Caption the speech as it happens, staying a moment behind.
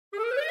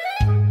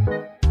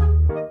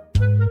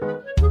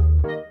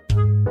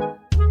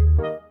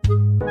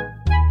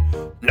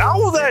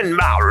then,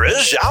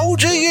 Maras, how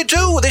do you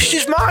do? This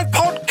is my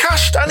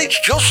podcast and it's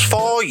just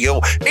for you.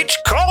 It's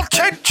called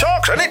TED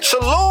Talks and it's a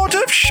load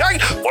of shite,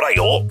 but I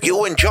hope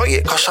you enjoy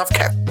it because I've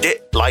kept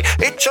it like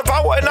it's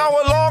about an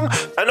hour long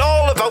and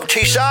all about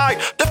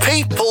Teesside, the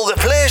people, the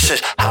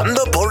places and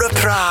the Borough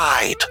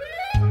Pride.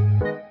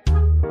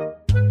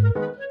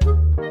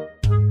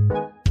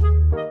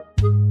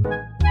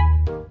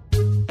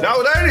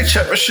 Now then, it's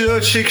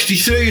episode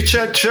 63 of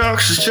TED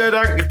Talks, the Ted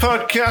Hankey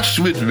podcast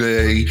with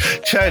me,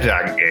 Ted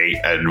Hankey,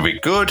 and my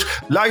good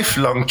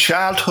lifelong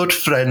childhood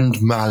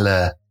friend,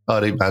 Mala.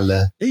 Alright,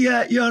 Mala.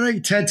 Yeah, you're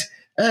right, Ted.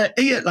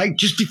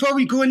 Just before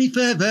we go any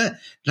further,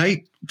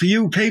 right, for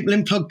you people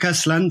in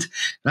podcast land,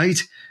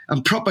 right,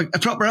 I'm proper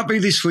happy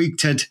this week,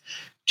 Ted.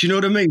 Do you know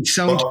what I mean?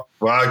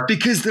 Right.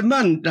 Because the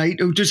man, right,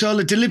 who does all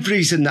the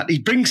deliveries and that, he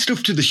brings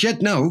stuff to the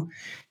shed now.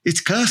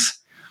 It's class.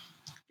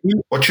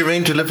 What do you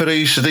mean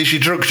deliveries? Are these your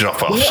drug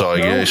drop-offs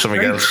or something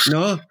right, else?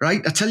 No, right,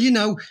 I tell you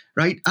now,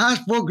 right, I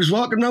was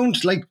walking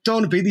around like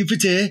Dornaby the other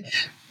day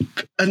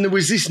and there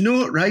was this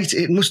note, right,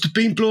 it must have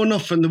been blown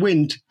off from the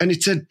wind and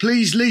it said,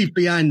 please leave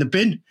behind the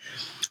bin,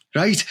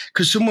 right,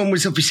 because someone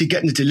was obviously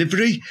getting a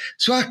delivery.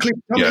 So I clicked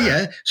on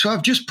here, so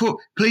I've just put,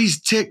 please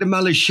take the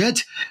Mallet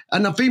shed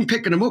and I've been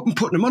picking them up and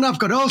putting them on. I've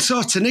got all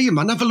sorts in here,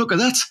 man, have a look at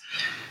that.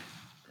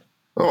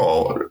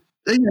 Oh,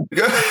 yeah,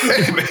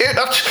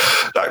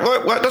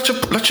 that's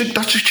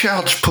a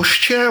child's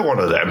pushchair, one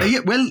of them. Yeah,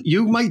 well,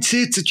 you might say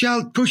it's a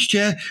child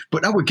pushchair,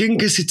 but our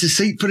Genghis, it's a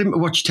seat for him to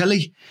watch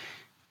telly.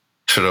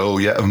 True,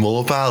 yeah, a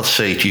mobile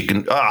seat. You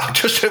can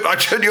just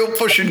imagine you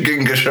pushing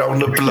Genghis around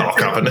the block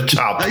having a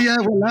tab. Yeah,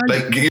 well,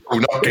 like you,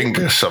 not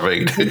Genghis. I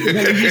mean,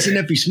 well, he's an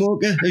heavy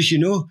smoker, as you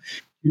know.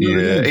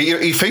 Yeah,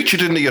 he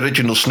featured in the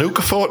original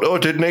snooker photo,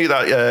 didn't he?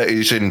 That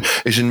he's in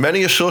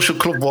many a social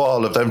club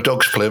wall of them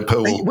dogs playing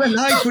pool. Well,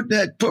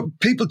 but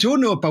people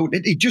don't know about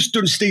it. He just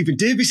done Stephen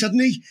Davis, hadn't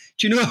he?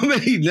 Do you know what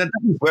I mean?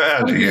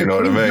 Well, you know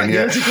what I mean.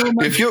 Yeah.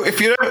 If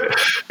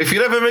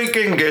you ever meet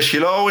Genghis,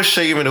 you'll always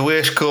see him in a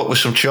waistcoat with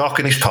some chalk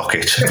in his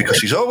pocket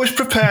because he's always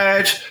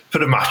prepared for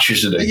the match,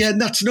 isn't he? Yeah,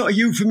 and that's not a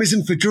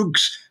euphemism for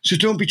drugs. So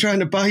don't be trying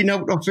to buy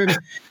out of him.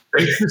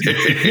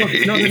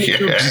 It's not any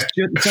drugs.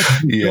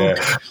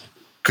 Yeah.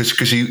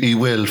 Because he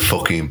will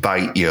fucking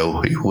bite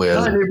you. He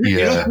will.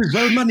 Yeah.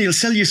 Well, man, he'll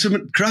sell you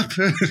some crap.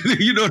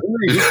 You know what I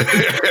mean?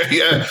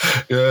 Yeah.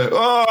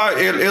 Oh,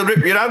 he'll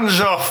rip your hands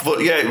off,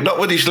 but yeah, not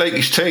with his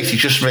teeth. He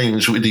just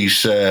means with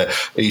his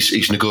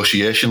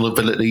negotiation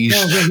abilities.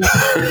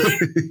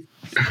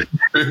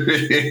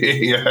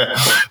 Yeah.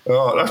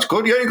 Oh, that's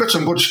good. Yeah, you got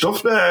some good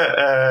stuff there.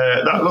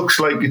 That looks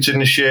like it's in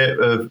the shape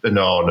of an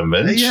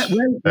ornament. Yeah,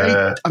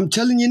 well, I'm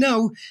telling you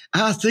now,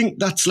 I think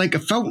that's like a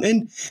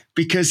fountain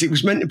because it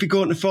was meant to be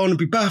going to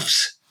Thornaby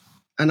Baths.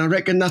 And I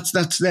reckon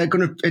that's they're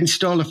going to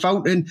install a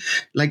fountain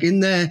like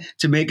in there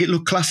to make it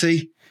look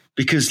classy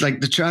because like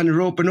they're trying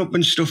to open up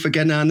and stuff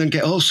again and then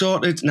get all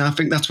sorted. And I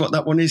think that's what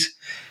that one is.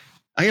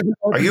 I haven't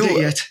ordered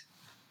it yet.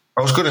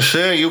 I was going to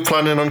say, are you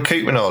planning on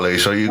keeping all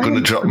these? Or are you going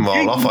to drop them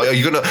all off? Are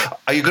you going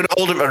to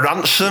hold them to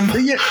ransom?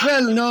 Yeah,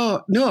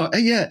 well, no.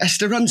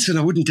 Esther Ranson,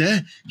 I wouldn't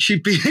dare.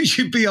 She'd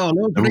be all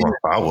over it.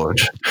 I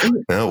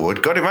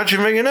would. God,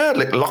 imagine ringing her,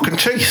 lock and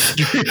teeth.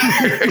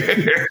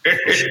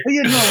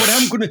 Yeah, no.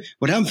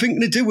 What I'm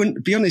thinking of doing,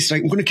 to be honest,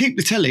 like, I'm going to keep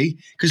the telly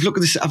because look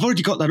at this. I've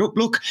already got that up.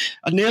 Look,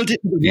 I nailed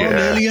it to the wall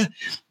earlier.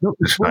 Look,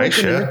 it's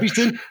nice, and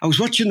everything. I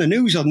was watching the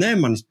news on there,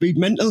 man. It's been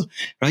mental,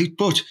 right?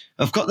 But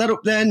I've got that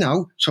up there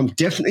now, so I'm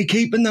definitely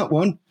keeping that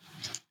one.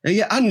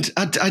 Yeah, and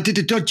I did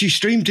a dodgy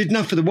stream, didn't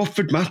I, for the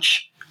Watford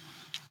match?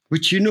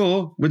 Which, you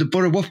know, with the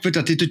Borough Watford,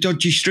 I did a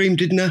dodgy stream,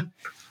 didn't I?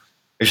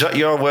 Is that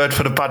your word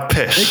for the bad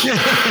piss? Well,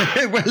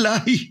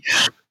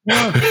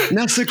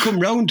 NASA come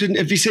round and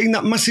have you seen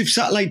that massive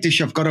satellite dish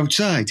I've got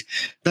outside?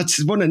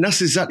 That's one of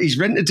NASA's that he's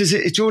rented, is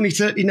it? It's only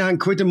 39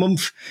 quid a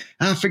month.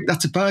 I think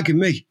that's a bargain,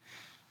 me.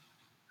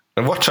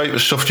 And what type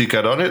of stuff do you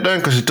get on it then?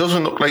 Because it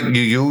doesn't look like your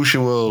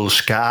usual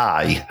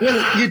Sky.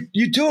 Well,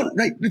 you don't,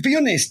 like, to be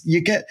honest, you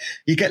get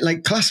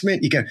like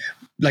Classmate, you get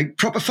like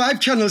proper 5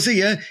 channels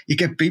here, you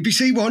get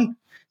BBC One,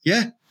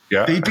 yeah?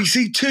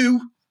 BBC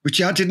Two, which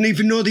I didn't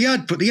even know they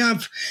had, but they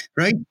have,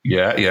 right?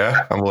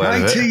 Yeah, I'm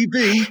aware of it.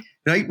 ITV,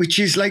 right, which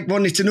is like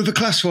one, it's another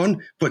class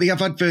one, but they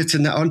have adverts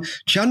in that on.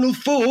 Channel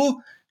 4,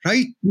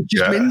 right, which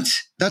is mint,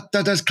 that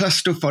has class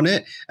stuff on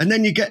it. And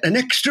then you get an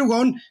extra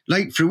one,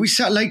 like through a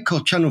satellite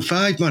called Channel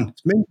 5, man.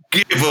 It's mint.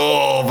 Give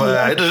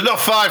over. There's not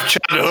 5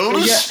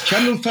 channels. Yeah,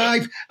 Channel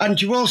 5.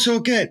 And you also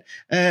get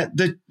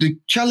the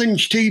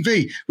Challenge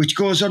TV, which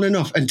goes on and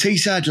off, and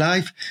Teesside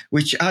Live,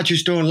 which I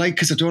just don't like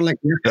because I don't like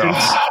the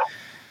accents.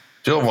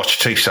 Don't watch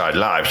Teesside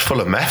Live. It's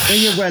full of mess.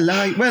 Yeah,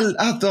 well,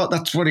 I thought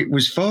that's what it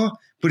was for,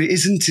 but it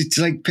isn't. It's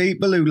like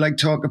people who like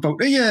talk about,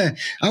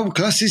 our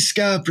class is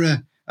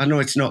Scarborough. I know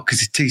it's not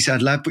because it's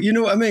Teesside Live, but you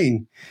know what I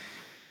mean?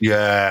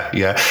 Yeah.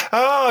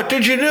 Oh,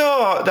 did you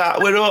know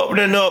that we're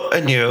opening up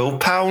a new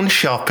pound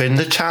shop in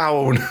the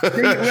town?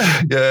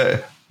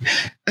 Yeah.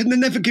 And they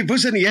never give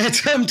us any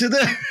airtime to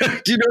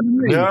that. Do you know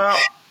what I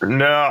mean?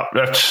 No,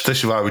 this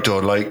is why we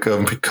don't like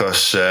them,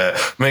 because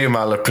me and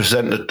Mal have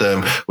presented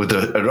them with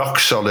a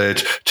rock-solid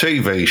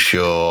TV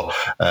show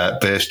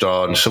based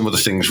on some of the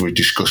things we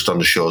discussed on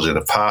the shows in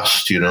the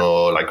past,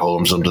 like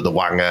Homes Under the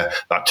Wanger,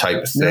 that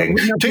type of thing.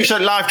 Things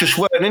like Life just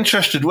weren't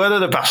interested, were they,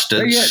 the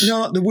bastards? Yeah,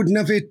 no, they wouldn't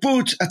have it.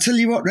 But I tell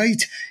you what,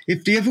 right,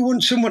 if they ever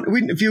want someone to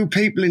interview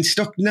people in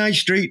Stockton High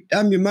Street,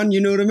 I'm your man,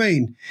 you know what I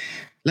mean?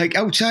 Like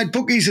outside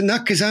bookies and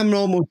that, because I'm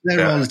almost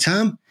there all the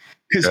time.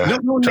 Because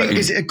not only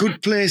is it a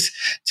good place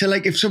to,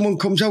 like, if someone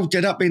comes out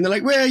dead happy and they're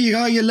like, where you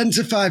are, you lends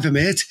a fiver,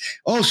 mate.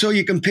 Also,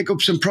 you can pick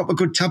up some proper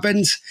good tab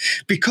ends.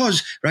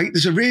 Because, right,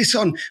 there's a race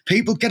on.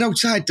 People get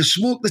outside, they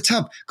smoke the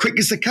tab quick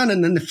as they can,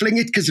 and then they fling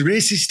it because the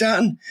race is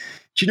starting.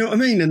 Do you know what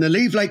I mean? And they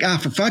leave like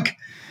half a fag.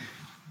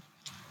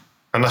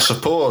 And I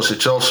suppose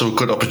it's also a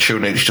good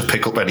opportunity to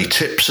pick up any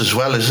tips as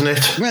well, isn't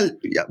it? Well,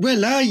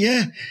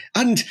 yeah.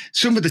 And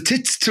some of the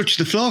tits touch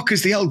the floor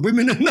because the old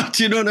women and that,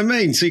 you know what I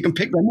mean? So you can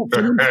pick them up.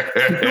 For them.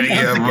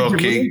 You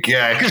lucky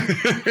gag.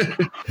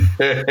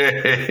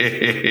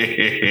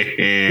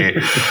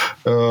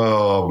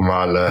 Oh,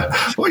 man.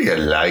 What you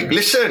like?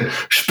 Listen,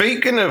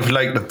 speaking of,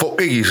 like, the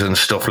bookies and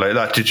stuff like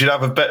that, did you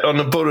have a bet on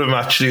the Borough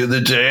match the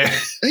other day?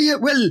 Yeah,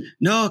 well,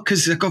 no,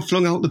 because I got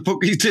flung out the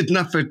bookies, didn't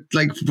I, for,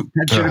 like,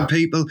 badgering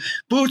people.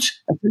 But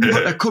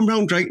I come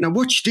round, right, and I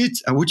watched it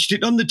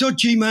on the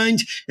dodgy, mind.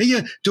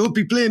 Yeah, don't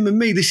be blaming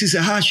me. This is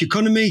a harsh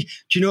economy.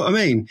 Do you know what I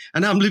mean?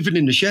 And I'm living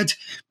in the shed.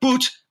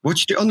 But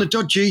watched it on the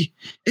dodgy.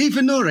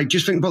 Even though, right,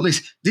 just think about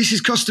this. This is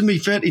costing me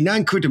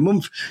 39 quid a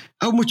month.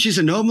 How much is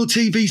a normal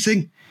TV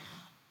thing?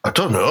 I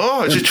don't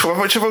know.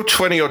 It's about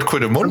 20 odd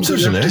quid a month,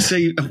 isn't it?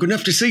 I'm going to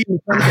have to see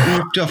if I'm getting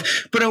ripped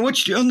off. But I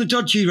watched it on the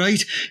dodgy,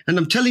 right? And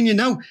I'm telling you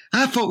now,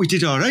 I thought we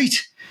did all right.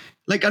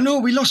 Like, I know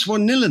we lost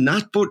 1-0 in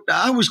that, but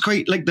I was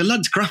quite, like, the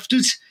lads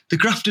grafted. They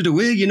grafted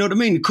away, you know what I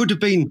mean? It could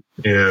have been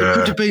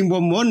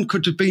 1-1,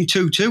 could have been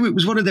 2-2. It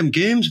was one of them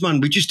games,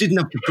 man. We just didn't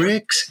have the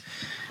breaks.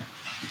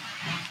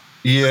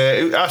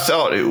 Yeah, I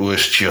thought it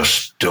was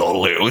just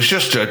dull. It was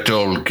just a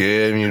dull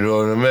game, you know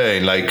what I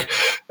mean? Like,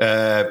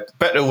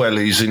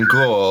 Betterwelly's in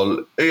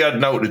goal. He had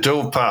nothing to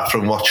do apart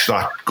from watch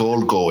that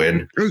goal go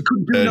in. He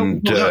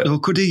couldn't do that, though,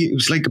 could he? It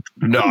was like...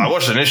 No, it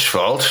wasn't his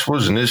fault. It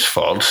wasn't his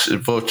fault.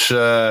 But,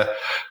 I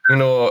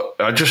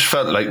just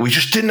felt like we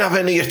just didn't have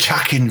any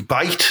attacking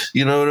bite,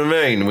 you know what I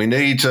mean? We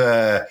need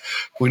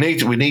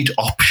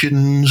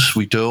options.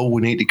 We do.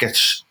 We need to get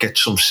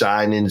some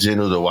signings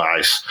in,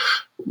 otherwise...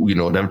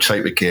 them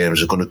type of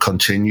games are going to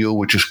continue.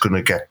 We're just going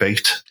to get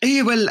beat.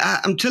 Yeah, well,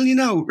 I'm telling you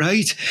now,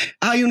 right?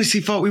 I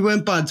honestly thought we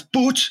weren't bad,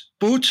 but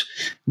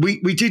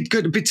we did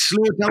get a bit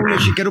slowed down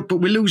as you get up, but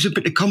we lose a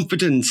bit of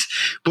confidence.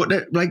 But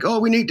all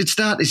we need to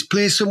start is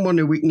play someone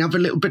who we can have a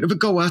little bit of a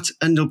go at,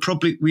 and they'll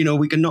probably,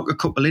 we can knock a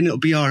couple in. It'll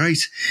be all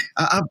right.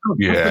 I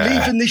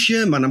believe in this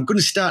year, man. I'm going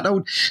to start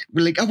out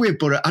like away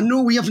Borough. I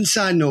know we haven't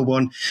signed no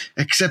one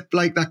except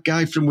like that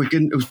guy from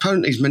Wigan who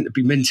apparently is meant to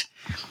be mint.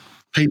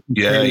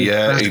 Yeah. He's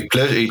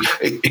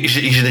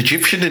an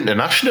Egyptian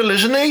international,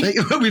 isn't he?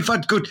 We've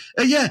had good.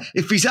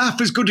 If he's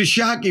half as good as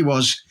Sharky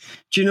was,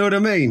 do you know what I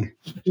mean?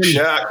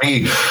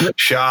 Sharky,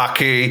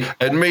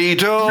 and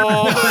Mido.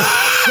 Well,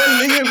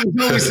 it was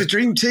always the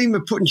dream team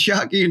of putting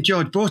Sharky and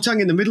George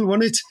Boateng in the middle,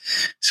 wasn't it?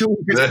 So we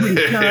could put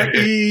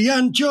Sharky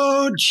and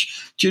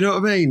George. Do you know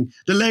what I mean?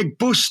 The leg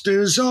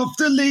busters of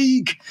the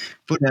league.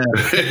 But no,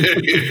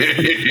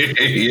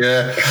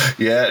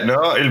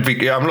 it'll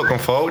be. I'm looking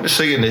forward to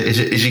seeing it.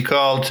 Is he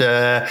called?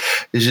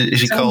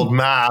 Is he called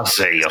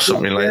Marzi or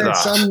something like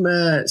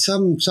that?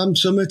 Sam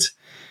Summit.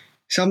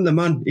 Sam the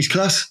man. He's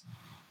class.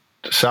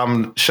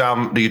 Sam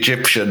the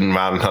Egyptian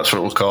man. That's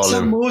what we'll call him.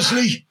 Sam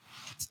Mosley.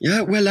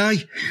 Yeah, well,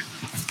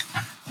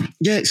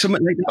 yeah,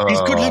 something like that.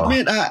 He's good, like,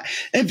 mate.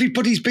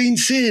 Everybody's been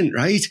saying,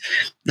 right,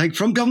 like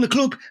from down the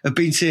club, have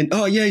been saying,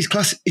 oh, yeah, he's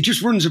class. He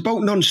just runs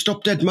about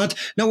non-stop, dead mad.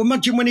 Now,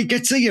 imagine when he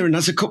gets here and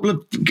has a couple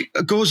of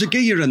goes of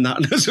gear and that,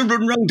 and has a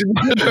run round in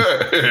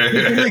the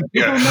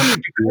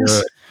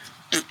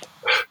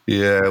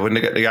Yeah, when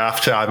they get the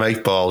half-time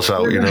 8 balls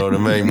out, you know what I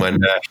mean? When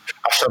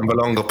Hassan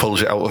Balonga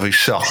pulls it out of his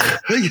sock.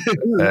 I tell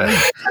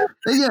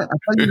you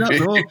that,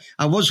 though.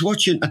 I was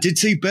watching, I did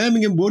see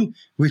Birmingham won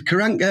with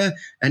Karanka,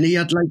 and he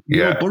had, like,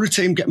 the Borough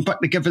team getting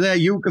back together there.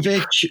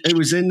 Jukovic, who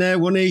was in there,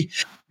 wasn't he?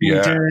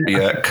 And,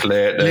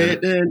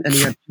 Clayton. And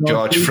he had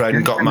George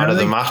Friend got man of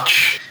the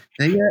match.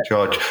 Yeah.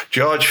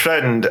 George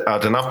Friend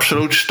had an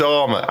absolute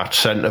stormer at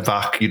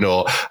centre-back, and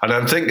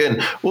I'm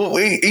thinking, well,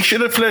 he should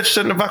have played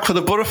centre-back for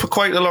the Borough for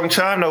quite a long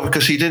time now,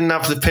 because he didn't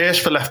have the pace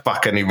for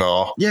left-back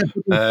anymore. Yeah,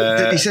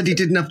 he said he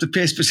didn't have the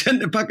pace for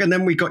centre-back, and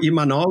then we got your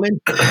man All in.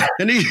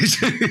 And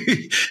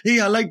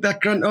I like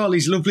that Grant All,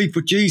 he's lovely,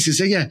 but Jesus,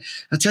 I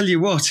tell you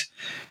what,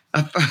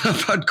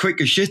 I've had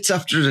quicker shits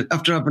after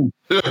having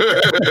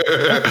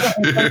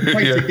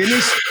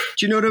Guinness.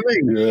 Do you know what I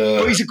mean? Yeah.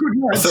 But he's a good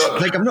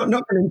lad. I'm not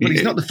knocking him, but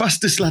he's not the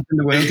fastest lad in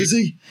the world, is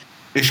he?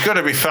 He's got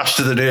to be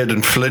faster than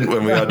Aidan Flint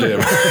when we had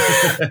him.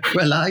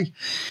 Well,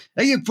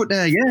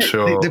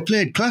 sure. They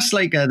played class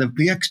like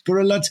the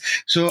ex-Borough lads.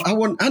 So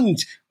and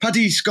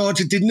Paddy scored,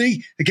 didn't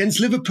he, against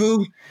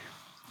Liverpool?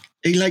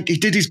 He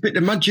did his bit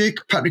of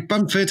magic, Patrick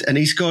Bamford, and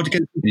he scored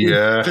against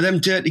for them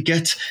dirty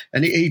get.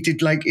 And he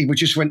did he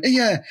just went,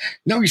 yeah,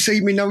 now you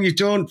see me, now you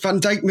don't. Van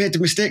Dijk made the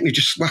mistake and he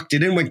just whacked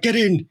it in, went, get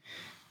in.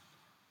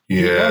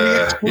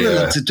 Yeah. All the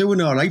lads are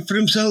doing all right for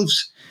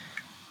themselves.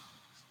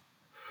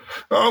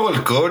 Oh,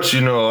 well, good.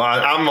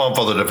 I'm more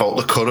bothered about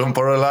the current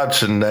Borough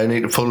lads, and they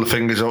need to pull the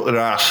fingers out their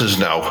asses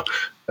now.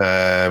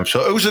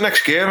 So who's the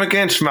next game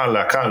against, Mal?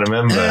 I can't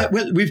remember.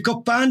 Well, we've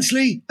got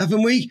Barnsley,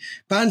 haven't we?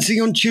 Barnsley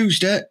on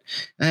Tuesday,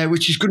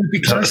 which is going to be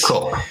class.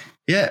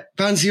 Yeah,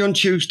 Barnsley on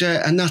Tuesday,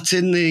 and that's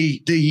in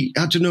the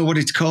I don't know what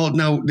it's called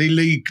now, the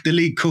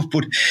League Cup,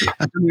 but I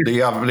don't know. They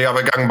have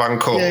a gangbang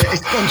cup. Yeah,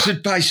 it's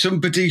sponsored by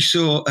somebody,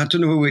 so I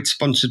don't know who it's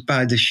sponsored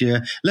by this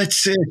year.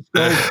 Let's say,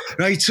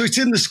 right, so it's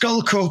in the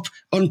Skull Cup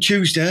on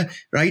Tuesday,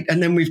 right,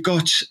 and then we've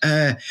got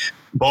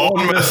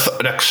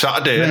Bournemouth next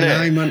Saturday, isn't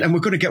it? Man, and we're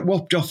going to get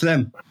whopped off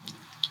them.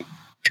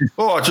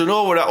 Oh, I don't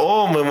know, we're at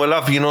home and we'll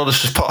have, the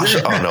support.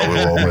 Oh, no,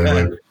 we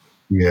won't.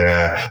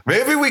 Yeah,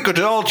 maybe we could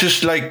all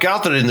just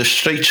gather in the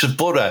streets of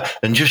Borough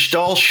and just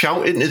all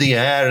shout into the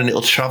air, and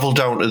it'll travel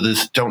down to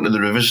the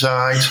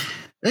riverside.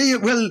 Yeah,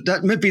 well,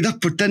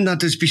 but then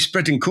that is be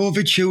spreading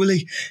COVID,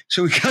 surely.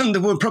 So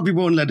they probably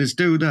won't let us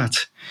do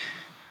that.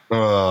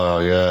 Oh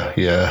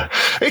yeah.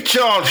 It's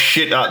all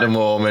shit at the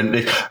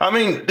moment. I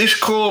mean, this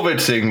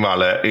COVID thing,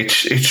 Mallet,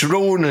 it's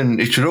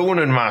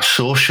ruining my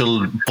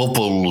social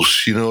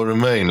bubbles. You know what I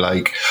mean?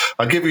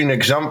 I'll give you an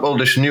example.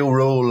 This new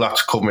rule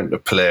that's come into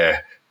play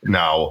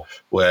now,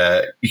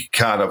 where you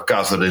can't have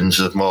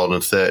gatherings of more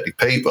than 30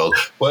 people.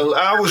 Well,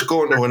 I was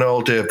going to an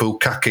all-day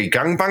bukkake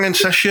gangbanging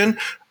session,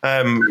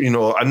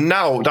 and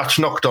now that's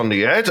knocked on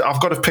the head.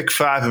 I've got to pick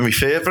 5 of my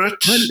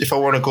favourites if I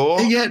want to go.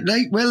 Yeah,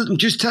 right. Well, I'm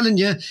just telling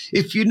you,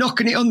 if you're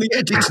knocking it on the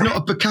head, it's not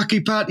a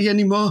bukkake party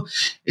anymore.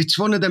 It's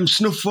one of them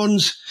snuff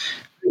ones.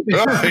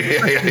 Yeah.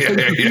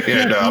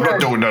 No, I'm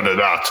not doing none of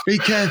that. Be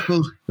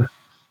careful.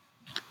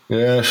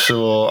 Yeah,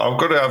 so I've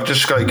got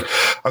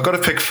to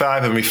pick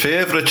 5 of my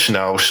favourites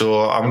now.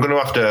 So I'm going to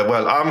have to.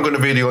 Well, I'm going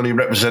to be the only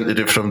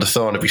representative from the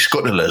Thornaby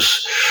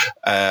Scuttlers,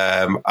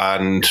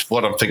 and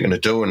what I'm thinking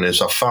of doing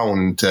is I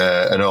found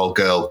an old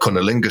girl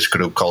cunnilingus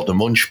group called the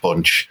Munch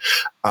Bunch,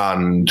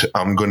 and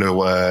I'm going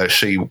to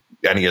see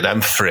any of them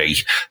 3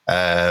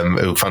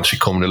 who fancy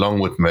coming along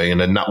with me,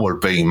 and then that will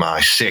be my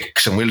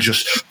 6, and we'll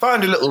just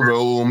find a little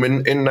room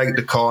in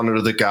the corner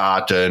of the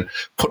garden,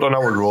 put on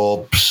our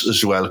robes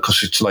as well,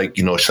 because it's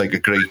it's like a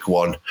Greek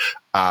one,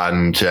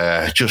 and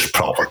just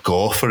proper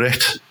go for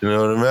it. You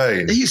know what I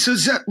mean? So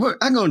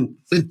hang on,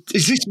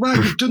 is this why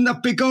you've done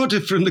that big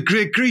order from the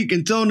Great Greek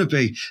in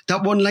Thornaby?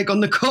 That one on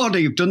the corner,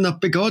 you've done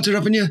that big order,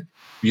 haven't you?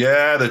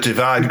 Yeah, the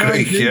Divine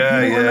Greek.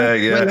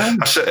 Yeah. Well,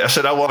 I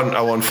said I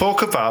want 4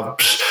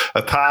 kebabs,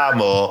 a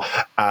parmo,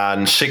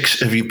 and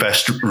 6 of your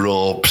best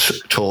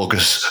robes,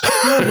 togas.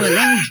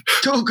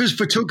 Togas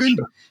for tugging.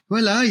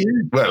 Well,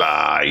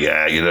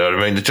 yeah, you know what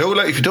I mean. If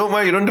you don't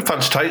wear your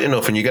underpants tight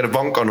enough and you get a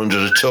bonk on under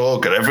the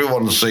toga,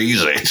 everyone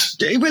sees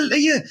it. Well,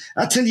 yeah,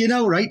 I tell you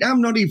now, right, I'm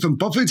not even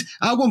bothered.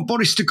 I want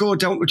Boris to go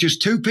down to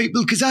just 2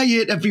 people because I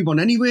hate everyone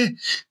anyway,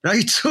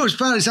 right? So as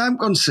far as I'm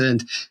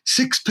concerned,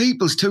 6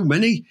 people's too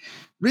many.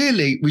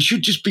 Really, we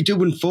should just be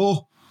doing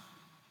 4.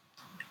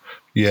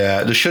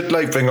 Yeah, they should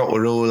bring up a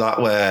rule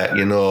that where,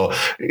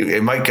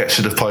 it might get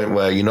to the point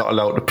where you're not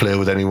allowed to play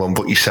with anyone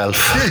but yourself.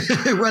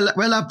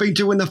 well, I've been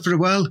doing that for a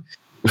while.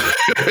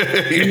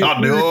 I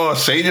know, I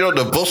seen you on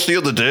the bus the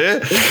other day.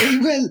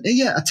 Well,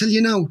 yeah, I tell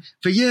you now,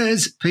 for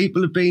years,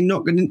 people have been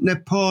knocking into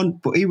their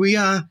porn, but here we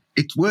are.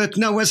 It's worked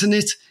now, hasn't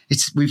it?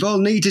 We've all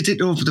needed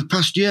it over the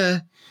past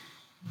year.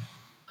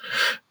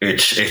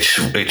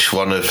 It's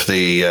one of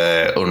the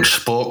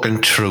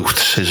unspoken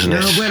truths, isn't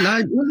it?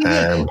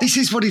 Yeah, this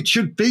is what it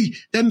should be.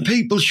 Them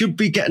people should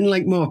be getting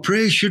more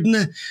praise, shouldn't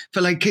they?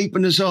 For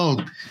keeping us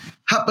all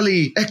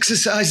happily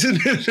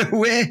exercising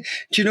away.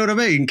 Do you know what I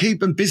mean?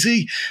 Keeping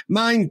busy,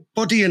 mind,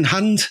 body, and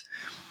hand.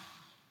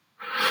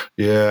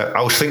 Yeah,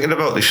 I was thinking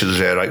about this the other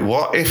day, right?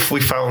 What if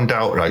we found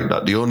out, right,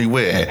 that the only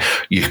way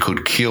you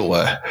could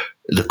cure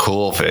the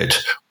COVID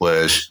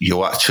was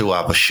you had to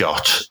have a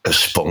shot of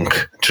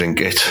spunk, drink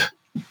it?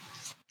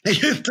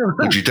 Would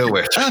you do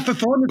it?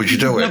 Would you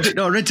do it?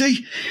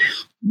 Already?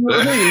 You know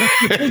what I mean?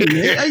 That's the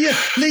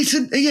thing,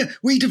 Listen,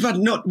 we'd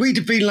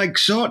have been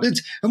sorted.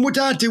 And would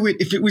I do it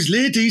if it was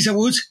ladies? I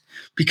would.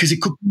 Because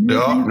it could be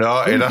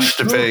it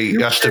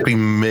has to be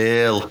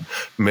male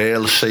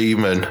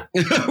semen.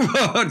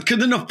 What? Can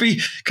they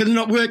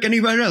not work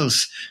anywhere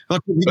else? I'm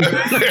not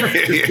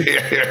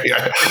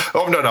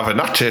having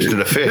that taste of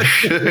the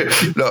fish.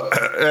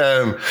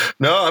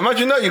 No,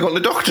 imagine that you got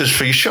the doctors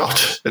for your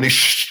shot and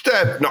he's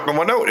knocking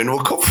one out into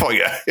a cup for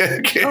you. Is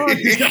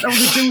that how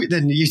they do it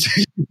then?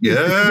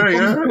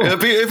 Yeah. It'd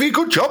be a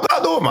good job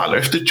that though, man.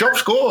 If the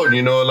job's going,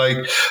 you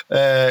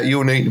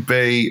need to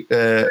be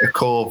a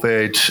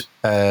COVID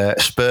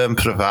sperm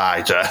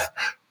provider,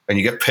 and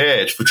you get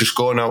paid for just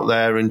going out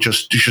there and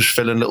just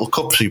filling little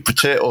cups of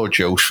potato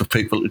juice for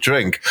people to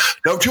drink.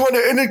 Now, do you want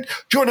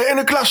it in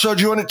a glass or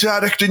do you want it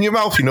direct in your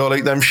mouth? You know,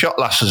 like them shot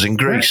lasses in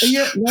Greece.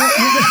 Yeah. You're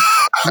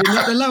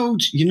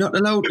not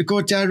allowed to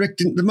go direct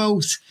into the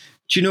mouth.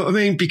 Do you know what I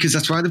mean? Because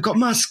that's why they've got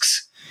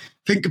masks.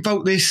 Think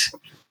about this.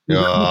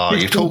 Oh,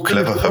 you're too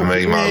clever for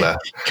me, Mala.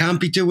 Can't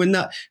be doing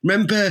that.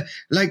 Remember,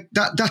 like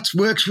that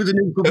works with the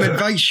new government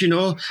advice, you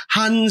know.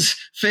 Hands,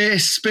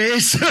 face,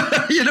 space.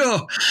 You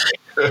know.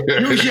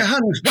 Use your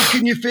hands, whack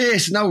in your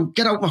face. Now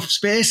get out my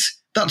space.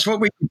 That's what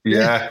we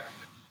Yeah.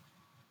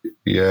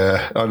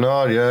 Yeah, I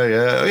know,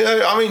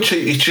 yeah. I mean,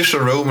 it's just a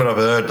rumour I've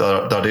heard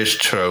that is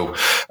true,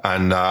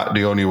 and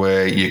the only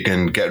way you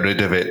can get rid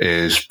of it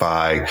is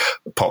by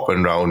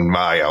popping round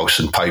my house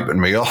and piping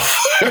me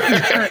off.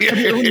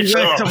 It only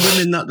works on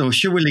women, that though,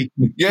 surely.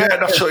 Yeah,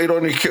 that's what it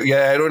only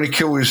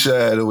kills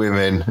the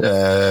women.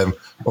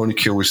 Only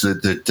kills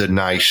the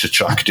nice,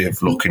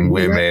 attractive looking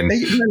women.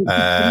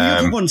 The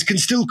other ones can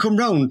still come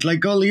round,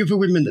 like all the other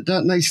women that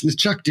aren't nice and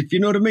attractive.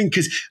 You know what I mean?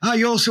 Because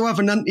I also have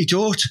an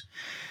antidote.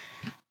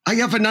 I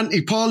have an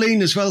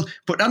Auntie-Pauline as well,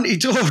 but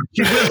antidote,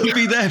 she will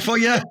be there for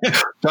you.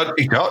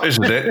 Antidote,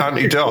 isn't it?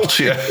 Antidote,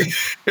 yeah.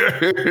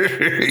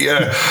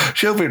 Yeah,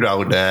 she'll be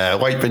round there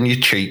wiping your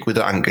cheek with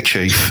a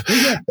handkerchief.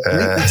 Yeah.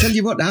 I tell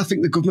you what, I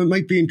think the government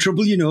might be in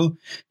trouble, you know.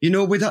 You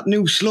know, with that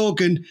new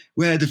slogan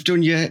where they've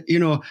done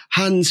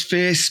hands,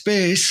 face,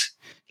 space,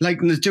 like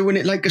they're doing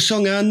it like a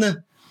song, aren't they?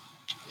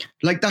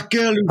 Like that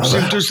girl who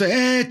does the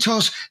hair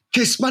toss,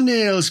 kiss my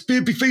nails,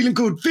 baby, feeling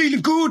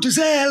good as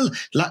hell.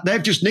 Like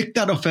they've just nicked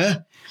that off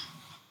her.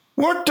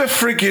 What the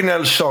freaking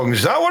hell song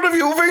is that? What have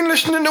you been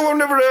listening to? I've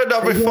never heard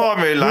that before in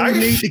my life.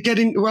 You need to get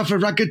into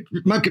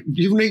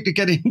You need to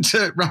get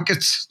into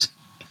ragged.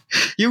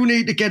 You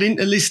need to get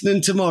into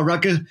listening to more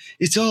ragged.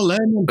 It's all there.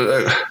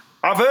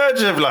 I've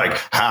heard of like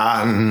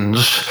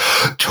hands,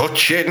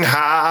 touching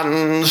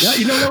hands,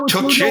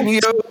 touching you,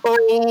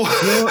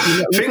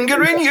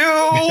 fingering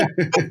you.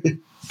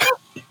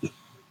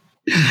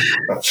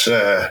 That's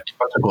a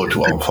good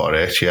one for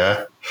it,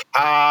 yeah.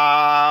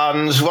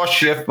 Hands,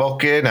 wash your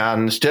fucking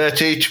hands,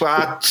 dirty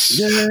twats.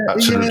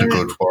 That's another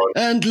good one.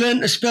 And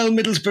learn to spell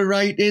Middlesbrough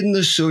right in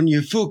the sun,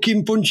 you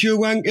fucking bunch of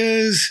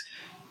wankers.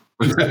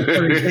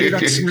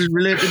 That's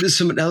related to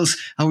something else.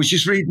 I was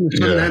just reading the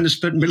Sun and I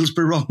spelled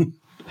Middlesbrough wrong.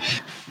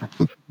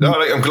 No,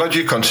 I'm glad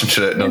you're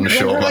concentrating on the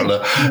show, man.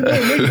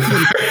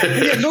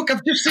 Look,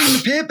 I've just seen the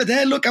paper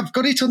there. Look, I've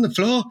got it on the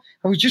floor.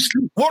 I was just.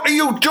 What are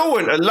you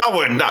doing,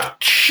 allowing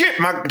that shit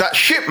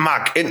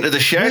mag into the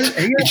shed?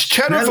 It's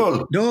terrible.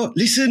 Well, no,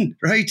 listen,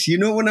 right? You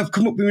know, when I've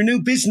come up with a new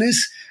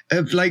business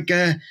of like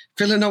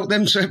filling out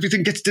them so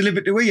everything gets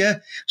delivered to you,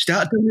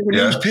 start doing it with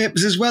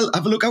newspapers as well.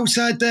 Have a look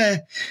outside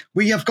there.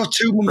 We have got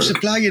 2 months'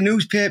 supply of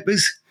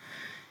newspapers.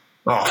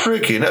 Oh,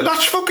 freaking!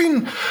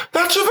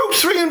 That's about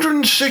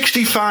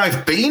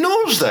 365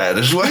 beanos there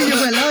as well.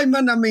 Yeah,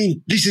 well, I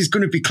mean, this is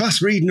going to be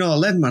class reading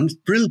all them, man. It's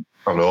brilliant.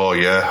 Oh,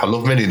 yeah. I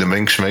love Minnie the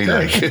Minx, me,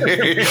 like. Yeah,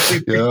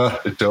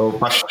 the old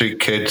Bash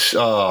Street Kids.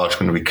 Oh, it's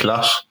going to be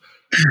class.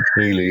 It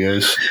really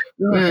is.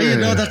 You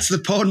know, that's the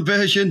porn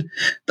version.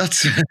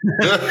 That's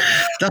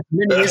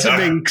Minnie is a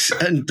Minx,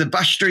 and the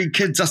Bash Street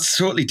Kids, that's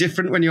totally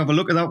different when you have a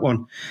look at that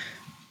one.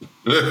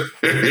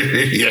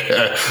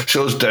 Yeah,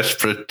 shows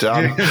desperate,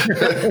 Dan. He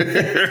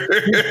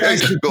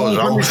just goes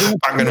on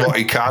banging what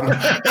he can.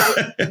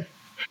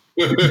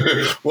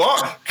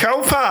 What?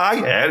 Cow pie?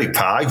 Hairy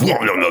pie? No.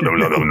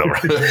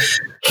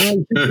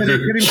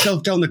 Get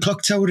himself down the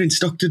clock tower in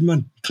Stockton,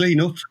 man. Clean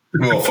up.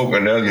 Oh,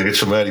 fucking hell, you get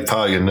some hairy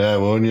pie in there,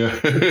 won't you?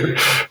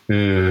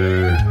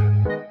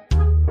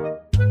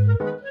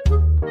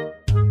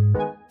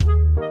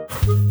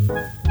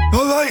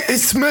 All right,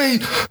 it's me,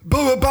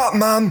 Borough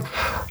Batman.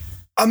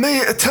 I'm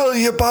here to tell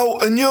you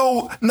about a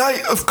new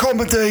night of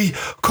comedy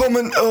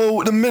coming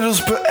to the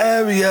Middlesbrough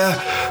area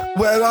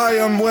where I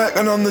am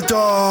working on the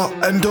door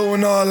and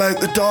doing all like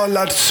the door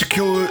lad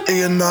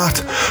security and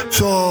that.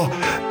 So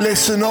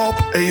listen up,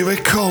 here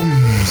it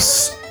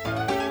comes.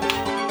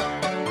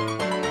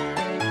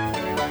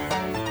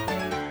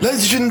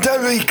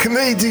 Legendary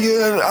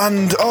comedian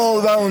and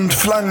all-round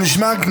flange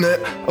magnet,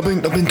 I've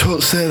been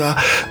told to say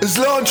that, is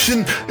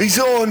launching his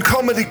own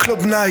comedy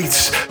club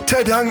nights.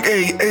 Ted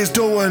Hankey is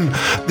doing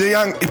the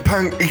Hanky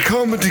Panky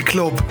Comedy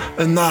Club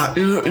and that,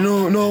 you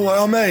know what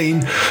I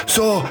mean?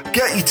 So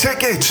get your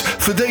tickets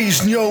for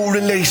these new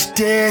release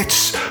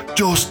dates,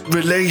 just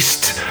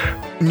released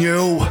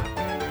new.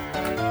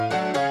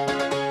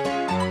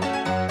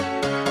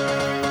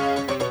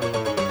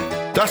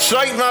 That's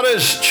right,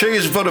 matters.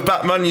 Cheers, Brother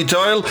Batman, you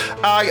Doyle.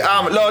 I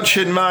am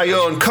launching my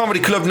own comedy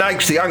club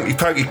nights, the Hanky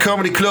Panky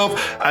Comedy Club,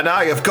 and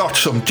I have got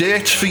some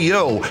dates for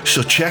you,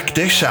 so check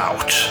this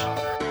out.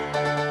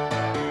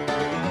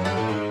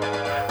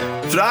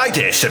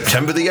 Friday,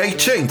 September the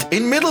 18th,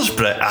 in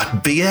Middlesbrough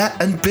at Beer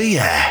and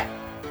Beer.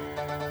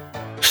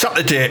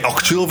 Saturday,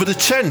 October the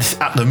 10th,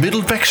 at the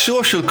Middlebeck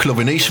Social Club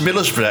in East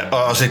Middlesbrough,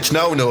 or as it's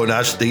now known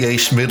as the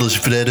East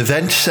Middlesbrough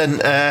Event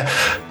Centre.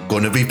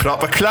 Gonna be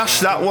proper class,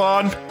 that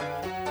one.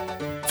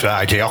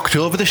 Friday,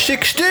 October the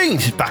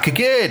 16th, back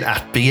again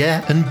at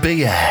Beer and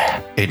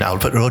Beer in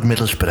Albert Road,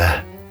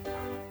 Middlesbrough.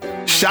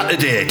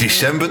 Saturday,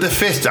 December the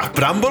 5th at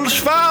Brambles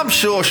Farm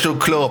Social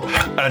Club,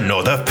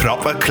 another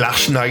proper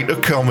class night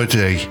of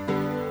comedy.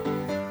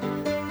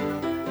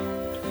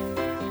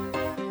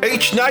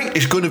 Each night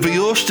is going to be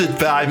hosted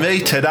by me,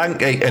 Ted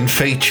Hankey, and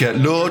feature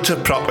loads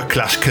of proper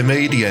class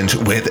comedians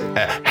with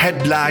a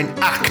headline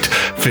act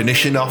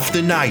finishing off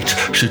the night,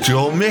 so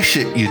don't miss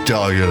it, you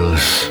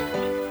dials.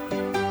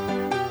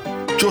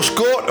 Just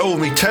go to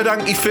my Ted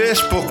Hankey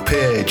Facebook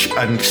page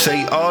and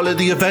see all of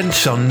the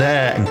events on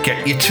there and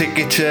get your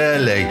tickets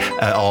early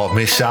or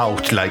miss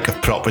out like a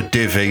proper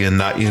divvy and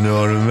that, you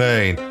know what I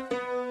mean?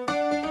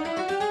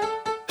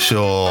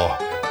 So,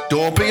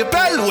 don't be a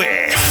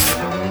bellwith.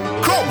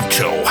 Come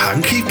to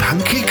Hanky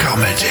Panky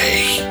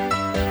Comedy.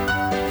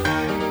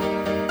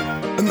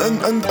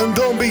 And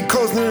don't be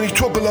causing any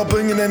trouble or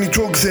bringing any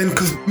drugs in,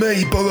 because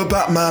me, Borough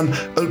Batman,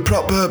 will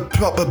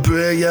proper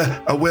bray you.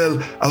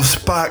 I'll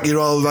spark you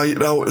all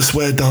right out, I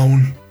swear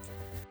down.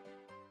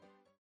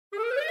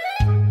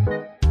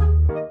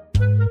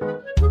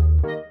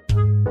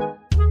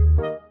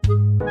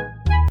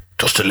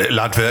 Just a little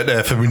advert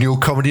there for my new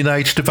comedy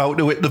nights about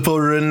to hit the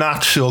borough and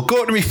that. So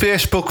go to my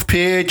Facebook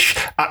page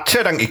at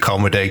Ted Hankey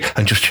Comedy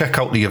and just check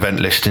out the event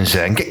listings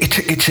there and get your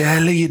tickets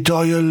early, you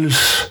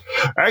dials.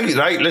 Hey,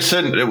 right,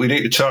 listen, we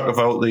need to talk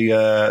about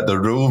the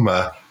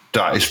rumour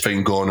that has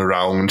been going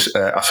around.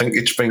 I think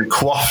it's been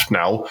quaffed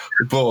now,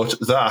 but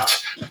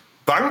that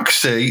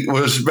Banksy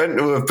was meant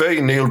to have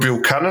been Neil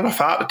Buchanan of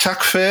Heart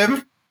Attack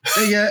fame.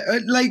 Yeah,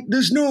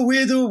 there's no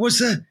way though, was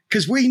there?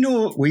 Because we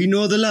know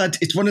the lad.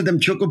 It's one of them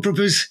Chuckle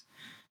Brothers.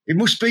 It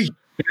must be.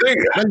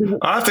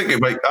 I think it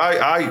might.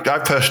 I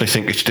personally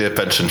think it's Dave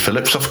Benson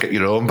Phillips. Off, get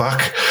your own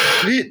back.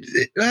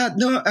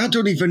 No, I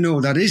don't even know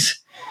who that is.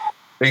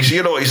 He's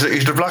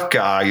the black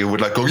guy who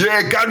would go,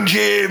 yeah, ganj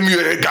him,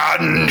 yeah,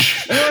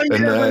 ganj. Oh,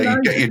 yeah,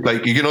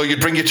 and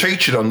you'd bring your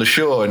teacher on the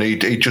show and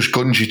he'd just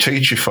gunge your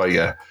teacher for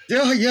you.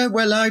 Oh, yeah,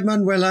 well, I. I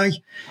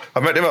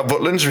met him at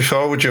Butlins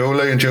before with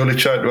Julie, and Julie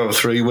tried to have a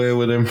three-way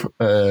with him.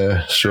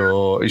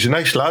 So he's a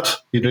nice lad.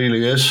 He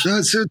really is.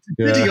 So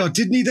did he, or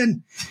didn't he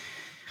then?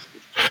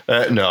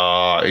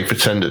 No, he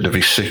pretended to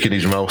be sick in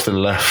his mouth and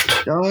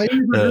left. Oh, a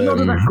lot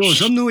of that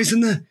goes on, though, isn't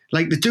there?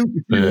 Like the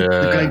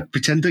guy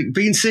pretending to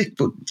being sick,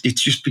 but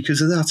it's just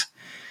because of that.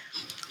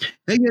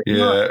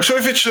 Yeah. So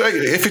if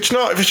it's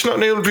not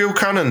Neil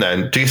Buchanan,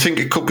 then do you think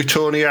it could be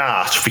Tony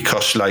Hart?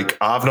 Because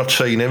I've not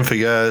seen him for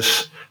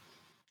years.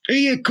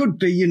 Yeah, it could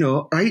be.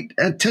 Right?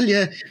 I tell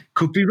you,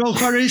 could be Rolf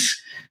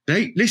Harris.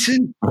 Right?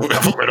 Listen,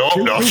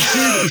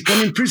 he's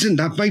gone in prison.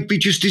 That might be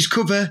just his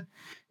cover.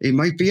 He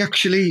might be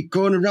actually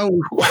going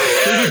around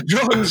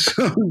withdrawn.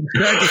 Do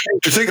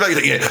you think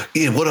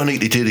what I need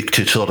to do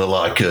to sort of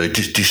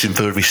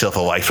disinvert myself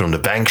away from the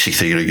Banksy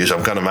theory is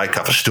I'm going to make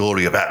up a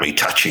story about me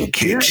touching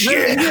kids,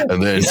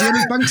 and then is there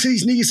any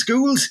Banksys near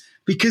schools?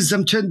 Because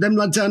them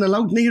lads aren't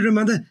allowed near him,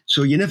 are they?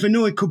 So you never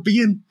know, it could be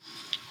him.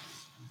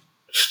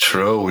 It's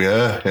true,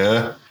 yeah.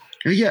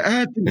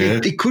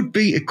 It could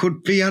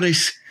be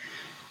Harris.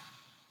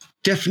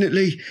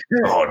 Definitely.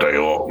 Oh, I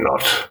hope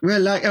not.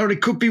 Well, or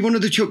it could be one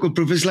of the Chuckle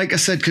Brothers, like I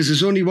said, because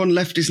there's only one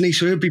left, isn't he?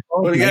 So he'll be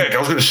bored. Well, yeah, I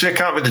was going to say,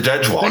 can't be the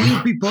dead one.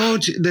 He'll be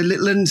bored. The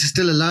little one's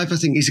still alive, I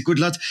think. He's a good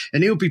lad.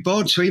 And he'll be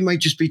bored, so he might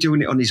just be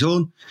doing it on his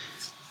own.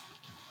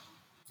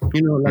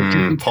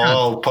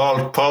 Paul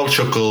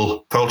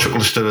Chuckle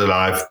is still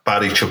alive.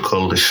 Barry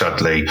Chuckle is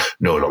sadly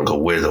no longer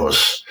with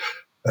us.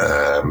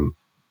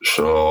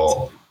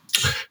 So...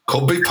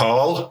 Could be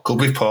Paul.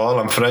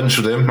 I'm friends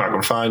with him. I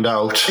can find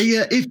out.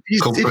 Yeah, if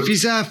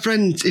he's our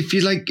friend, if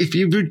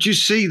you would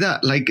just see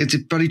that, it's a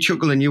Barry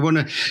Chuckle, and you want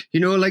to,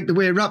 the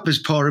way rappers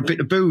pour a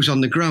bit of booze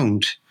on the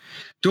ground.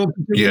 Don't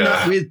be doing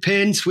that with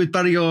paints, with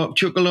Barry or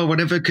Chuckle or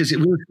whatever, because it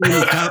will stain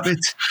the carpet.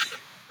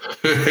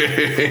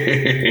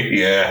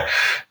 Yeah.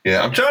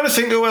 I'm trying to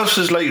think who else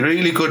is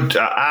really good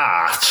at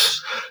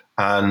art,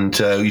 and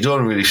you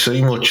don't really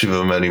see much of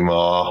them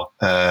anymore.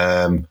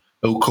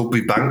 Who could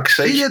be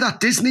Banksy? Yeah,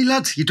 that Disney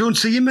lad. You don't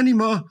see him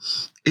anymore.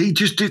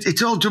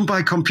 It's all done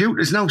by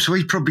computers now, so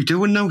he's probably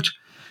doing now. Do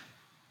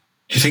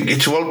you think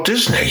it's Walt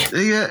Disney?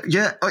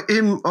 Yeah,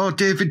 him or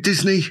David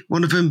Disney,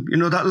 one of them.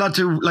 That lad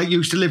who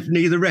used to live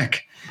near the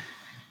wreck.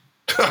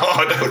 No,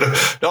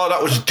 that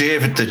was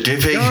David the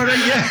Divvy. All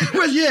right, yeah.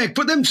 Well, yeah,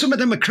 but some of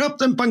them are crap,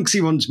 them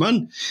Banksy ones,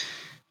 man.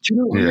 Do you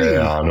know what I mean?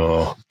 Yeah, I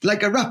know.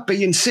 Like a rat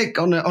being sick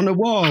on a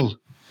wall. Do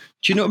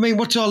you know what I mean?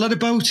 What's all that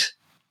about?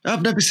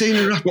 I've never seen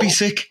a rat be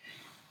sick.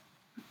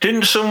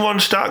 Didn't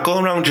someone start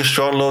going around just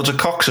throwing loads of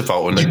cocks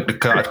about and they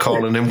started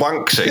calling him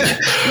Wanksy?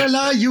 Well,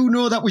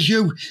 that was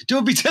you.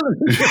 Don't be telling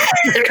me.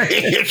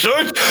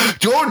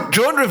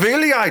 Don't reveal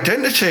the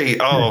identity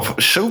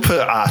of super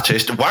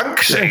artist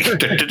Wanksy.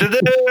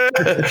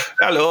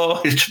 Hello,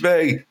 it's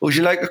me. Would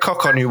you like a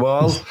cock on your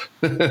wall?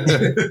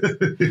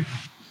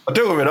 I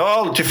do them in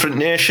all different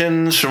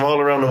nations from all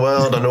around the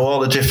world. I know all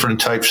the different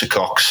types of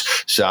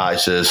cocks,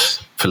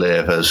 sizes,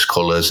 flavours,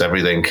 colours,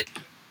 everything.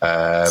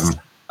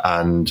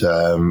 and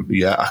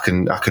I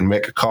can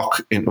make a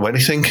cock into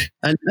anything.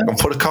 I can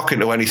put a cock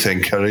into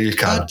anything. I really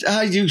can.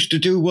 I used to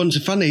do ones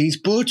of funnies,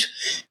 but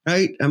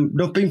right, I'm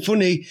not being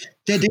funny.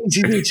 Dead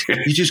easy, mate.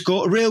 You just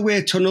go to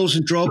railway tunnels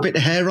and draw a bit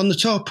of hair on the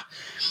top,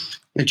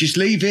 and just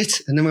leave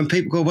it. And then when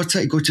people go, "What's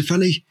that?" You go to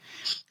funny.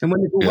 And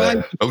when they go,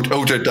 "Why?"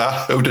 Who did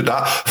that? Who did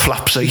that?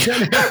 Flapsy.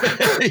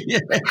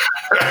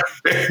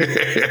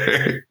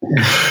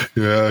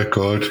 Yeah,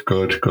 good.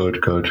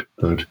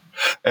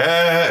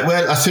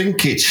 Well, I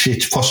think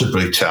it's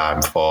possibly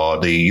time for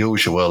the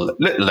usual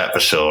little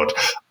episode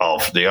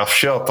of the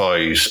Offshore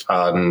Boys,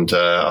 and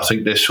I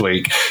think this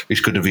week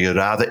is going to be a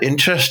rather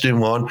interesting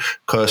one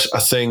because I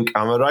think,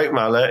 am I right,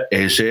 Mallet?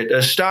 Is it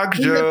a stag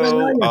do?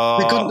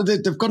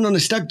 They've gone on a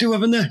stag do,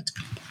 haven't they?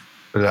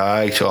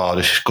 Right,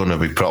 this is going to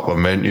be proper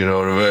mint, you know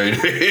what I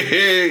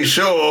mean?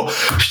 So,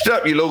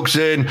 strap your lugs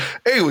in.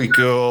 Here we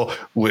go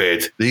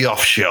with the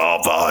Offshore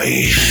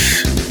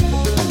Boys.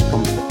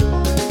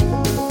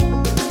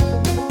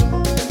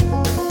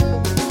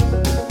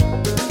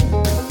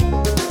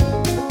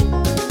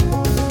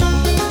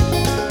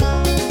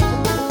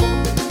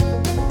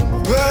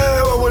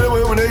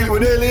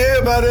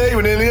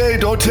 We're nearly here.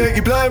 Don't take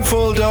your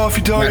blindfold off,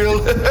 you Doyle.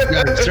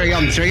 3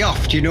 on 3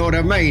 off, do you know what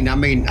I mean? I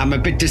mean, I'm a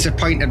bit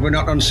disappointed we're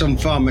not on some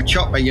form of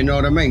chopper, you know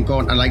what I mean?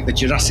 Going to like the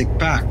Jurassic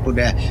Park, but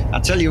I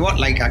tell you what,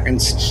 like I can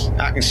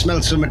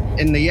smell something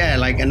in the air,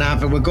 like, and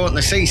either we're going to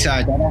the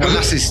seaside.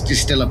 Lass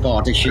is still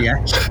aboard, is she? Yeah.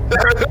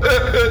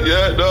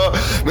 Yeah, no,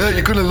 mate,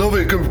 you're gonna love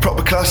it. It's gonna be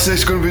proper class.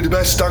 It's gonna be the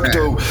best stag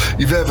do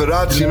you've ever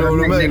had. You know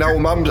what I mean? Our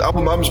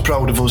mum's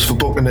proud of us for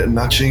booking it, and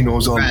that she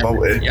knows all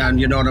about it. Yeah, and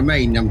you know what I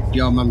mean.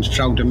 Your mum's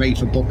proud of me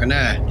for booking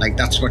her. Like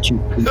that's what you.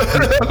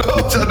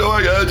 I know,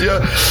 I heard you.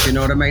 You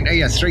know what I mean?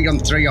 Hey, 3 on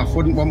 3 off.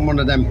 Wouldn't want one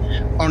of them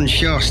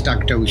onshore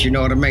stag do's. You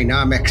know what I mean?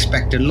 I'm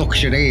expecting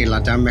luxury,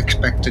 lad. I'm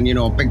expecting,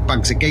 big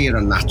bags of gear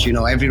and that.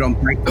 Everyone.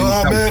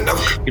 Oh man,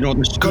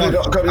 the squad.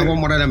 I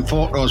want one of them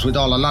photos with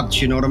all the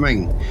lads. You know what I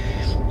mean?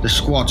 The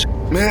squad.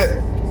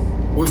 Mate,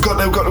 we've got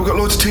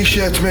loads of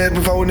t-shirts made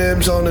with our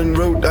names on and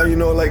wrote down,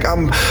 like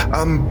I'm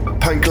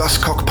Pint Glass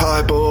Cock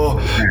Piebo,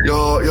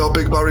 your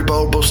Big Barry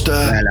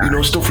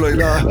Ballbuster, stuff like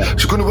that.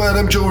 So we're going to wear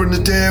them during the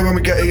day when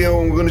we get here,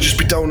 and we're going to just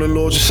be down on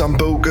loads of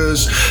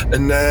sambucas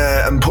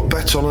and put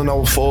bets on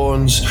our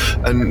phones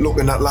and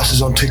looking at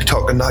lasses on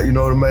TikTok and that, you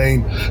know what I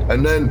mean?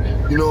 And then,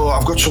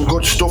 I've got some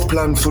good stuff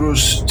planned for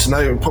us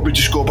tonight. We'll probably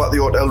just go back to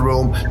the hotel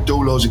room,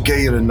 do loads of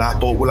gear and that,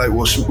 but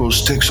we'll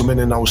stick some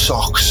in our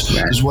socks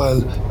as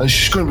well. And it's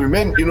just going to be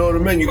mint, you know what I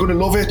mean? You're going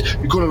to love it.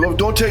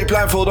 Don't take your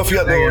blindfold off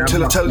yet, though,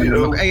 until I tell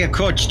you. Look, hey, a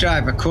coach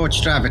driver,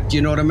 do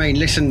you know what I mean?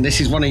 Listen, this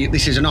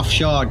is an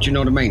offshore, do you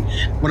know what I mean?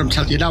 What I'm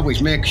telling you now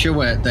is make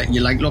sure that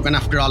you're looking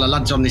after all the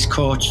lads on this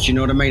coach, do you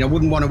know what I mean? I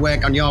wouldn't want to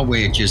work on your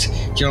wages, do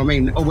you know what I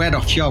mean? Oh, we're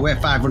offshore, we're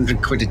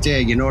 500 quid a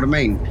day, you know what I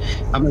mean?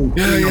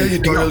 You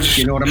Doyle.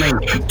 You know what I mean?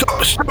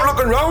 Stop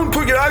looking around,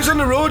 put your eyes on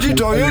the road, you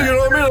Doyle, you know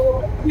what I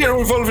mean? You're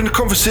involved in the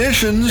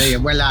conversations. Yeah,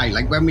 well,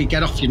 when we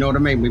get off, you know what I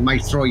mean? We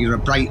might throw you a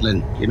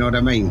Breitling, you know what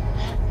I mean?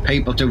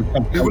 People do.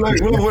 We'll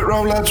have a whip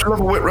round, lads. We'll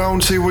have a whip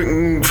round, see if we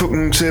can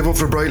fucking save up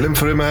for a Breitling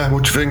for him.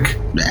 What do you think?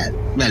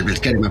 Well, we'll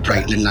get him a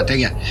Breitling, lad, do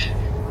you?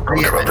 I'll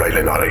get him a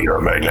Breitling, lad, you know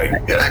what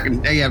I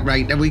mean? Yeah,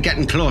 right. Are we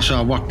getting closer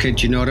or what,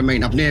 kid? You know what I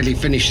mean? I've nearly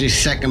finished this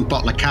second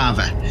bottle of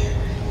Carver.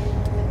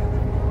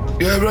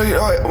 Yeah, right.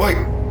 All right, wait.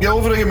 Yeah,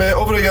 over here, mate.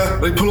 Over here.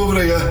 Right, pull over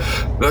here.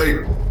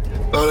 Right.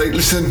 All right,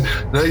 listen.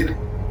 Right.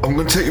 I'm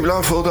going to take your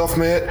blindfold off,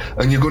 mate,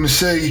 and you're going to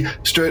see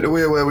straight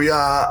away where we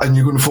are, and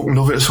you're going to fucking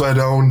love it, I swear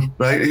down.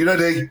 Right, are you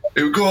ready?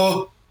 Here we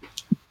go.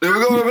 Have a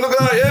look at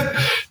that,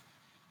 yeah?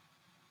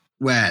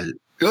 Well.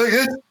 You like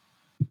it?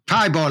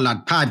 Piebo,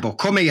 lad, Piebo.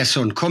 Come here,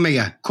 son. Come here.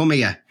 Yeah. Come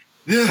here.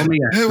 Yeah,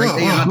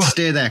 lad,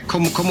 stay there.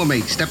 Come with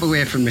me. Step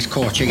away from this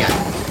coach again.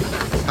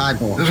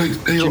 Piebo.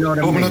 Right, do you know what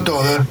I mean? Open that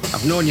door there.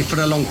 I've known you for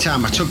a long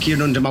time. I took you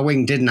under my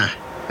wing, didn't I?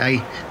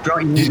 Hey,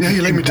 brought you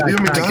you let me do me,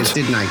 Dad.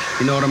 Didn't I?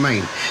 You know what I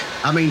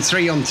mean?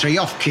 3 on 3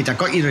 off, kid. I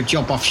got you a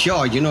job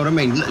offshore, you know what I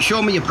mean?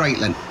 Show me your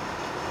Breitling.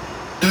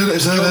 Show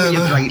me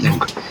your Breitling.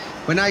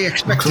 When I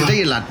expected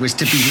you, lad, was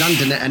to be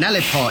landing at an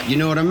heliport, you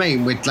know what I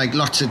mean? With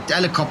lots of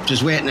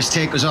helicopters waiting to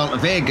take us all to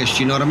Vegas,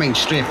 you know what I mean?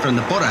 Straight from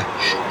the borough.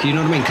 You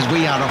know what I mean? Because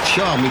we are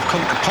offshore and we've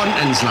come to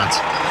Pontins, lads.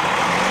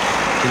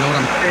 You know what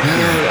I'm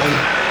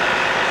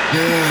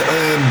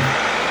saying?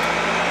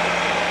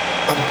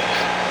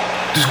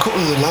 There's a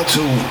couple of the lads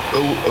who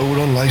are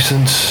on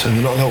licence and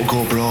they're not allowed to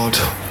go abroad.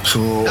 So.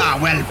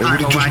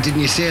 Why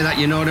didn't you say that?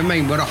 You know what I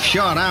mean? We're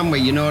offshore, aren't we?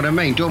 You know what I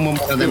mean? Don't want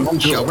one of them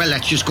onshore. Well,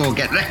 let's just go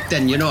get wrecked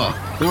then, you know.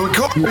 No,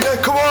 come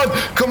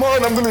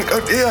on. I'm gonna.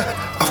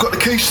 I've got the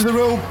keys to the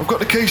room.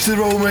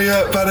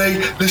 Here,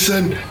 Barry.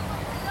 Listen.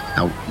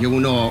 Now you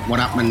know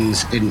what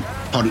happens in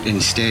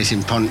Pontins stays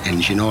in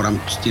Pontins. You know what I'm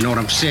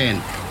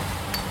saying?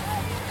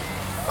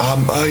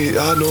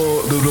 I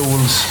know the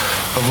rules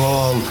of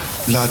all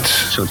lads,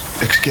 So,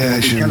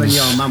 excursions. I'm telling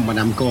your man when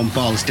I'm going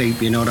balls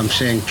deep, you know what I'm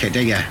saying, kid,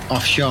 are you?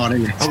 Offshore,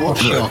 innit?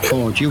 Offshore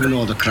code, you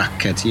know the crack,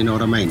 kid, you know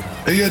what I mean?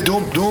 Yeah,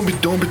 don't be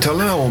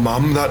telling our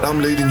mum that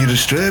I'm leading you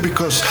astray,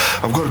 because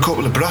I've got a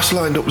couple of brass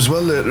lined up as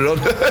well later on.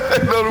 You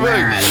know what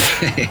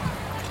I mean?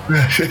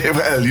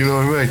 Well, you know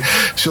what I mean.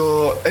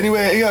 So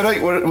anyway, yeah,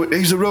 right.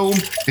 He's a room.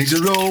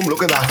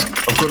 Look at that.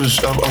 I've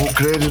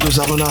upgraded us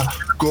having a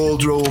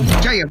gold room.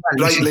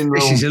 Breitling room.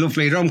 This is a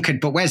lovely room, kid.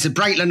 But where's the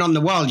Breitling on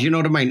the wall? Do you know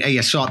what I mean? Hey,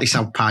 you sort this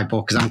out,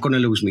 Pipo, because I'm going to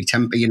lose my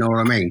temper. You know what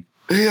I mean?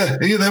 Yeah,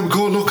 there we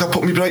go. Look, I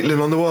put my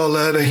Breitling on the wall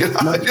there.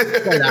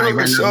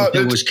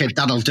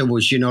 That'll do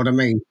us, you know what I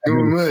mean?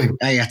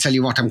 Hey, I tell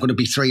you what, I'm going to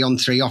be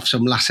 3-on-3 off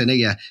some lass in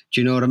here.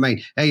 Do you know what I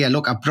mean? Hey,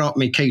 look, I brought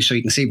me key so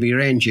you can see me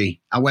rangy.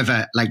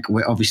 However, like,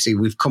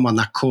 we've come on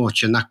that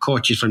coach, and that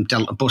coach is from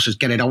Delta Buses.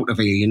 Get it out of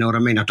here, you know what I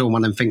mean? I don't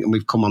want them thinking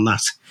we've come on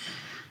that.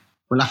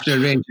 We'll have to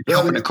arrange a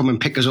copper to come and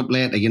pick us up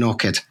later, you know,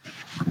 kid.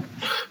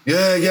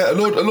 Yeah. A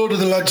load of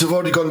the lads have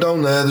already gone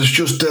down there. There's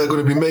just going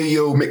to be me,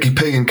 you, Mickey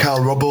P, and Carl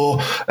Robbo.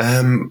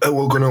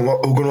 We're going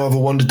to have a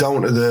wander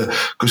down to the,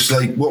 because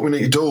like what we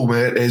need to do,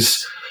 mate,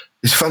 is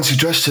fancy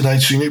dress tonight.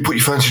 So you need to put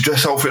your fancy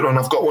dress outfit on.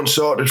 I've got one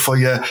sorted for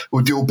you.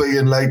 With you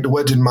being like the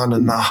wedding man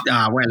and that.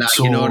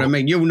 You know what I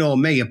mean. You know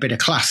me, a bit of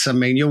class. I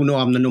mean, you know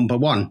I'm the number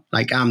one.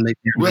 Like I'm the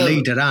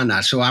leader, aren't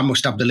I? So I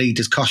must have the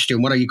leader's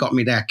costume. What have you got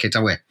me there, kid?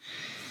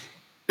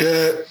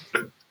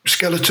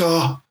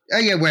 Skeletor.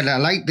 Yeah, well, I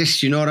like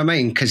this, you know what I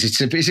mean? Because is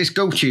this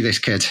Gucci, this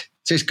kid? Is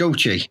this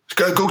Gucci?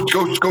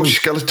 Gucci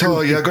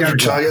Skeletor, yeah, got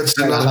retired.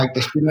 I like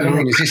this, you know what I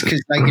mean? Is this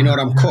because, like, you know what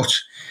I'm cut?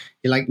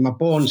 You like my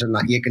bones and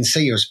that, you can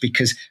see us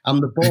because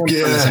I'm the bones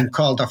and I'm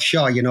called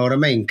offshore, you know what I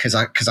mean? Because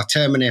I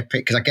terminate,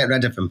 because I get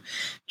rid of them.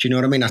 Do you know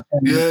what I mean? I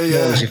terminate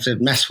bones if they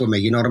mess with me,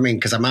 you know what I mean?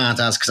 Because I'm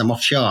hard as, because I'm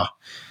offshore.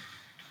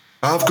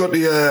 I've got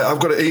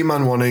an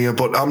E-Man one here,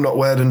 but I'm not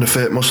wearing the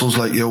fake muscles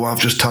like you. I've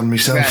just tanned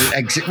myself.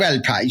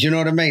 Well, Pat, do you know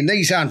what I mean?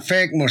 These aren't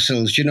fake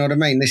muscles. Do you know what I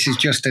mean? This is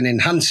just an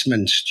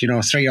enhancement. Do you know,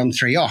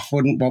 3-on-3 off.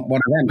 Wouldn't want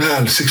one of them.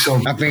 Well,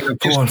 6-on. I've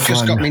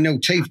just got my new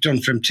teeth done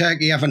from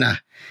Turkey, haven't I?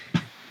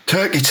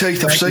 Turkey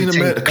teeth. I've seen them,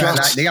 mate.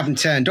 They haven't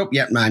turned up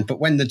yet, man.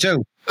 But when they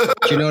do, do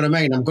you know what I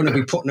mean? I'm going to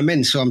be putting them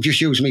in. So I'm just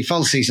using my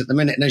falsies at the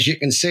minute. And as you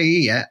can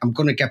see here, I'm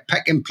going to get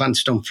pec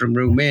implants done from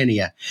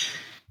Romania.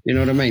 You know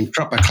what I mean?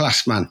 Proper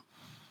class, man.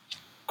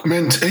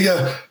 Mint,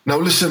 here. Now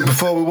listen,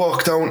 before we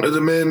walk down to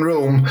the main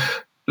room,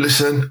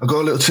 listen, I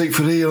got a little treat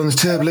for you on the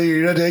table. Are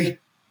you ready?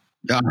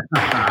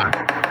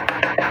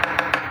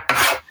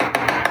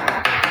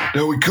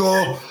 There we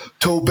go.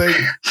 Toby,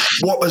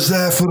 what was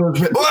there for us?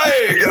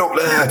 Hey, get up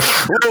there.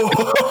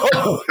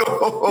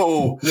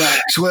 Whoa.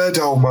 Swear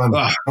down, man.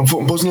 I'm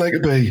fucking buzzing like a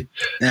bee.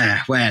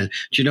 Yeah, well, do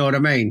you know what I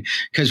mean?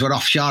 Because we're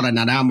offshore and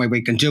that, aren't we?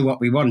 We can do what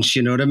we want,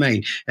 you know what I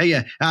mean?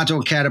 Hey, I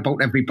don't care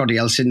about everybody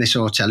else in this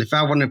hotel. If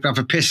I want to have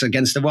a piss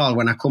against the wall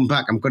when I come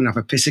back, I'm going to have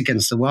a piss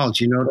against the wall,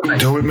 do you know what I mean?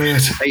 Do it,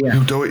 mate.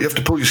 You do it. You have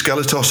to pull your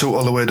Skeletor suit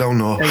all the way down,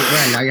 though. Hey,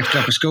 well, I have to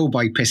have a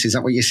schoolboy piss. Is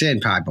that what you're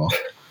saying, Pipo?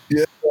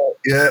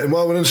 Yeah, and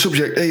while we're on the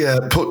subject,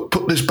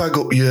 put this bag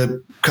up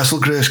your Castle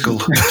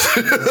Grayskull.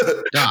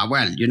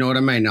 Well, you know what I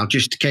mean? I'll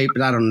just keep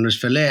that on us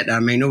for later. I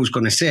mean, who's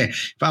going to say?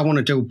 If I want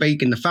to do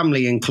Beacon, the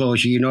family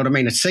enclosure, you know what I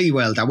mean? At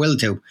SeaWorld, I will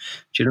do.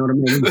 Do you know what I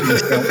mean?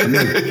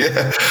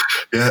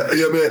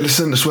 Yeah, mate,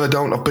 listen, I swear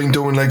down, I've been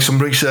doing like some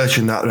research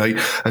in that, right?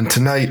 And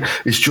tonight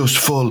is just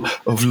full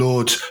of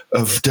loads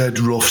of dead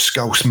rough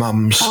Scouse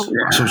mums. So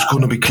it's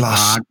going to be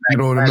class. You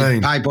know what I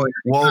mean?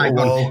 Wall to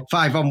wall.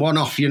 5-on-1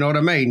 off, you know what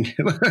I mean?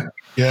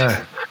 Yeah.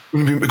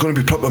 We're going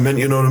to be proper mint,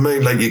 you know what I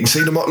mean? Like, you can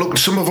see them. Look,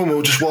 some of them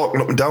are just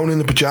walking up and down in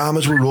the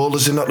pyjamas with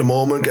rollers in at the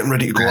moment, getting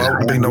ready to go out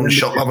and being down the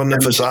shop having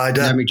them for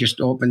cider. Let me just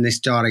open this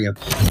door here.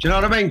 Do you know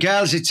what I mean,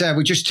 girls? It's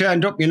we just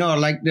turned up, you know,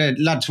 like the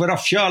lads. We're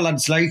offshore,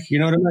 lads, like, you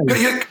know what I mean?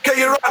 Get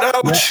your right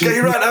out. Get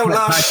your right out,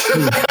 lads.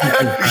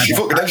 She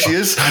fucking there she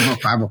is.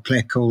 I will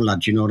play cool,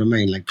 lad, you know what I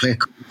mean? Like, play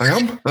cool. I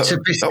am.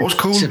 That was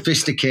cool.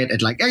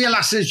 Sophisticated, like, hey,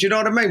 lasses, you know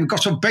what I mean? We've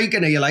got some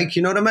bacon here, like,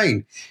 you know what I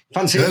mean?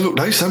 Fancy it? Yeah, look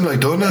nice, I'm like,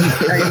 don't I?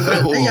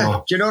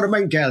 Do you know what I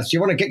mean, girls? Do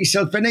you want to get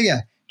yourself in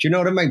here? Do you know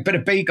what I mean? Bit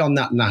of beak on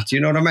that and that. Do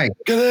you know what I mean?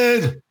 Get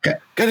in.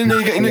 Get in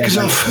there, get your knickers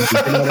off.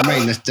 You know what I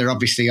mean? They're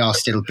obviously all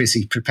still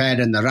busy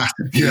preparing the rat.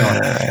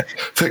 Yeah.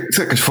 Thick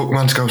as fuck,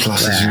 man, Scouse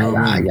lasses, you know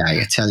what I mean?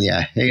 Yeah, I tell you.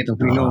 It'll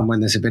be known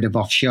when there's a bit of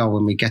offshore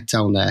when we get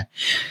down there.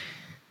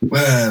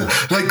 Well,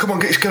 like, come on,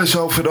 get your skeleton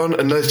outfit on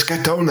and let's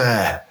get down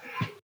there.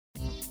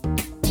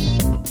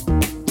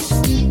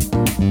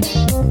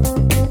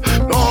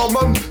 Oh,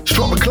 man, it's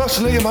proper class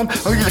in here, man.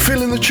 Are you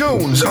feeling the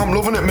tunes? I'm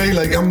loving it, mate.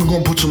 Like, I'm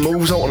going to put some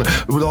moves out on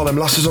it with all them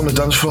lasses on the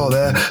dance floor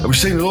there. And we've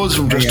seen loads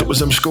of them dressed up as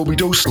them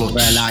Scooby-Doo sluts.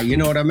 Well, you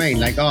know what I mean?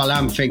 Like, all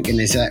I'm thinking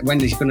is when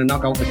he's going to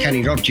knock out the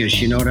Kenny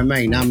Rogers, you know what I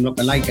mean? I'm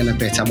looking liking a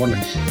bit. Do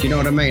you know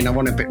what I mean? I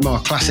want a bit more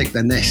classic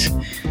than this.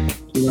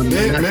 You know what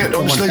I mean? Mate, I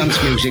want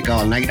dance music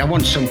all night. I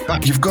want some...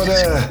 You've got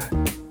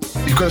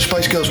you've got a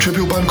Spice Girls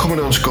tribute band coming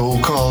on school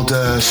called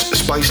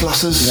Spice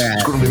Lasses. Yeah.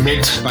 It's going to be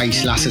mint.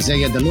 Spice Lasses,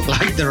 they look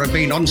like they've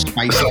been on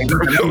Spice.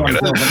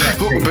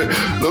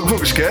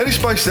 Look, scary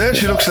Spice there.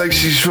 She looks like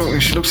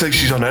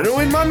she's on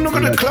heroin, man. Look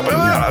at the clap of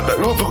her.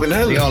 Oh, fucking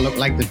hell. They all look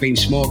like they've been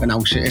smoking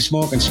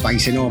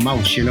spice in our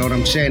mouths, you know what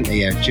I'm saying to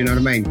you? Do you know what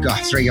I mean?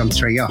 Got 3 on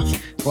 3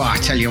 off. Well, I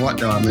tell you what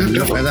though, I mean,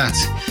 look at that.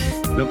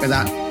 Look at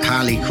that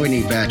Harley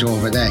Quinny bird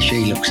over there.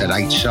 She looks a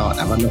right sort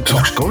of.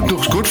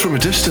 Looks good from a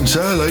distance,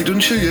 like,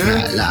 doesn't she?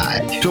 Yeah.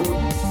 Like. Do you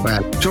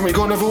want me to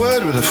go and have a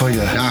word with her for you?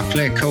 Nah,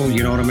 play cool,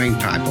 you know what I mean,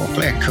 Piper?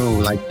 Play cool,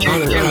 like, she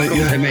come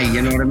to me,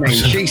 you know what I mean?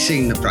 She's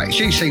seen the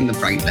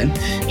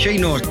Breitling. She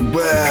knows, you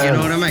know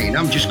what I mean?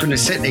 I'm just going to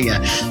sit here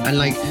and,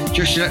 like,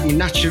 just let me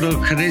natural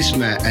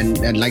charisma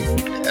and like,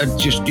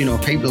 just, you know,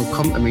 people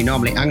come to me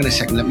normally. Hang on a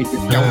second, let me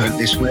just go with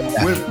this way.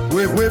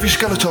 Where have your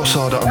Skeletor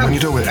sword at when you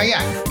do it?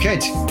 Yeah,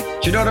 kid.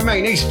 Do you know what I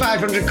mean? He's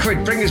 500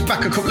 quid. Bring us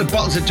back a couple of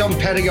bottles of Dom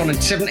Perignon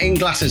and 17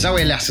 glasses. How are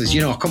you, lasses?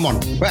 You know, come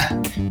on.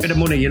 Well, bit of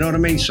money, you know what I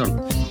mean,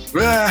 son?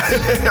 Yeah,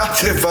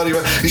 that's it, buddy.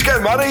 He's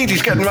getting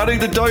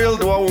married to Doyle,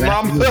 to old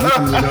mum. You know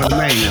what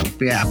I mean?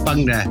 Yeah,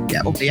 banged her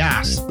up the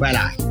arse. Well,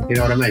 you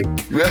know what I mean?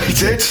 Yeah, he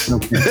did.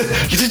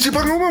 You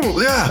bang her mum up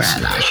the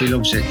arse? Well, she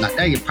loves it. Like,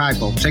 there you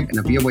Piper, thinking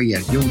of you, are you?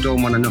 You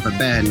don't want another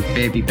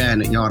baby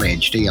Bairn at your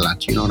age, do you,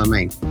 lad? You know what I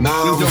mean?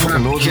 No, you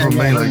fucking loads of them,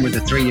 mate. With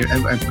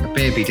a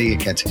baby, do you,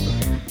 kid?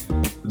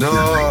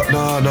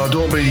 No,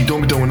 don't be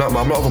doing that, man.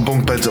 I'm not having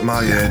bunk beds at my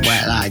age.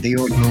 Well, the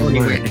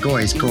only way to go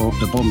is go up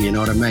the bum, you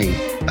know what I mean?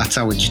 That's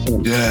how it's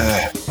done.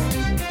 Yeah.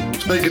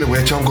 Speaking of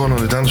which, I'm going on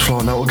the dance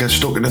floor now to get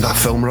stuck into that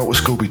film out with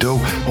Scooby-Doo.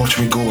 Watch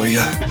me go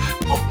here.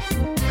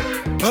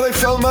 Alright,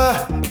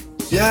 Filmer.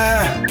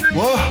 Yeah.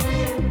 What?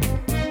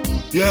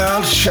 Yeah,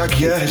 I'll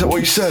Shaggy, yeah? Is that what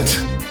you said?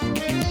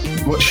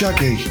 What,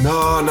 Shaggy? No,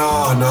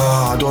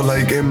 I don't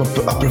like him. I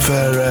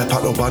prefer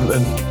Pato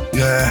Banton.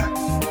 Yeah.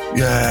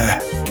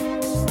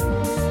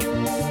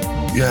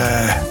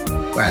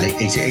 Well,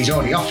 he's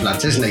already off,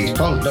 lads, isn't he? He's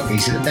pulled. Look,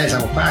 there's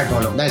our Piper.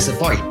 Look, there's the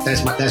boy.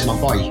 There's my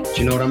boy. Do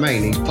you know what I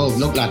mean? He's pulled.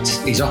 Look, lads,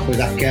 he's off with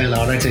that girl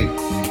already.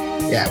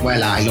 Yeah,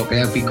 well, look,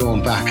 he'll be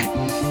going back.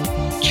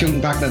 Shooting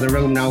back to the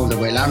room now,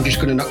 I'm just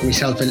going to knock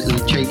myself a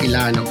little cheeky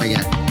line up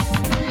here.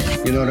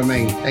 You know what I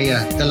mean? Hey,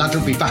 the lad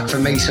will be back for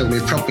me, so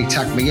he'll probably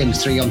tag me in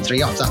 3 on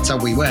 3 off. That's how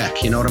we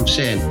work, you know what I'm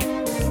saying?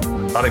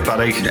 Alright,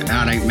 Paddy.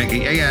 Alright, Mickey.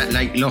 Yeah,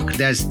 like, look,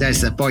 there's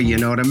the boy, you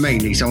know what I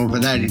mean? He's over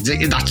there.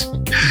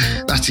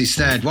 That's his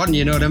third one,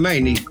 you know what I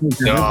mean? He's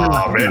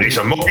man, he's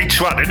a mucky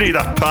twat, isn't he,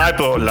 that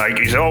Piper? Like,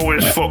 he's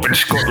always fucking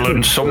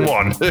scuttling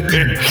someone.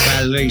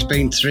 Well, he's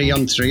been 3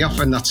 on 3 off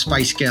in that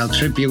Spice Girl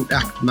tribute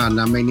act, man.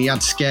 I mean, he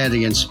had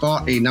Scary and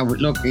Sporty. Now,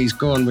 look, he's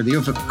going with the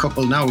other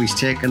couple now. He's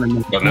taking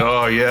them.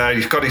 No, yeah,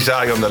 he's got his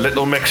eye on the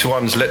Little Mix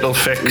ones, Little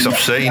Fix. I've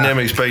seen him.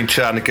 He's been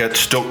trying to get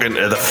stuck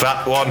into the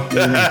fat one.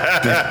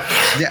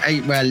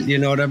 Well, you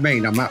know what I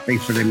mean? I'm happy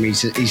for him.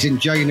 He's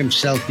enjoying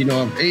himself, you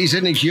know. He's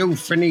in his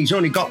youth and he's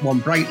only got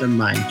one Breitling,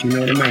 mind. You know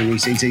what I mean?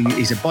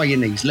 He's a boy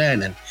and he's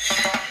learning.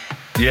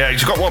 Yeah,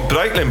 he's got one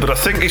Breitling, but I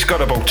think he's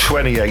got about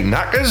 28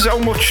 knackers. How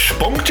much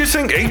spunk do you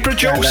think he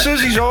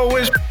produces? He's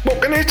always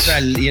booking it.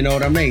 Well, you know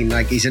what I mean?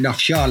 Like, he's an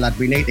offshore lad.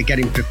 We need to get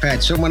him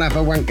prepared. Someone have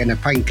a wank in a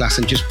pint glass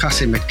and just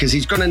pass him it, because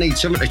he's going to need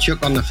something to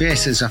chuck on the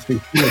faces after. I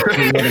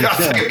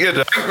think you're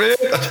right, mate.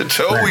 It's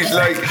always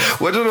like,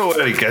 well, I don't know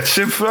where he gets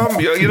it from.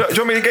 Do you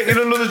want me to get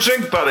you another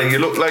drink, buddy? You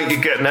look like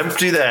you're getting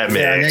empty there,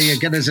 mate. Yeah, you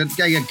get us, do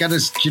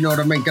you know what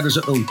I mean? Get us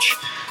a ooch.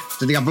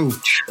 Do they have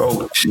ooch?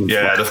 Ooch.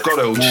 Yeah, they've got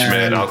ooch,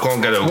 mate. I'll go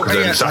and get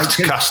ooch. That's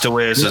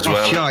Castaways as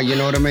well. Sure, you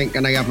know what I mean?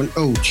 Can I have an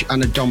ooch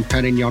and a Dom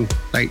Perignon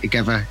like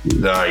together?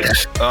 Right. Yeah.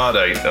 All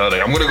right. I'm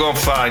going to go and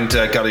find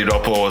Gary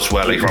Robbo as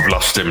well if I've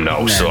lost him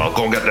now. Yeah. So I'll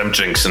go and get them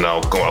drinks and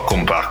I'll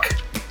come back.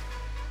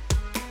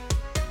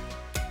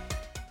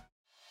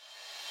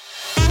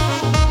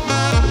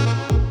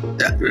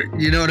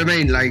 You know what I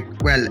mean? Like,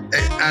 well,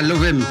 I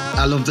love him.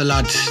 I love the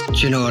lad.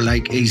 You know,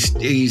 like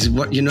he's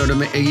what, you know what I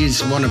mean? He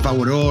is one of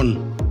our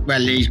own. Well,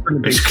 he's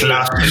going to be... He's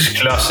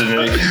class,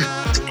 isn't he?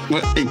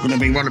 He's going to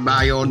be one of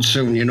my own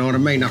soon, you know what I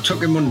mean? I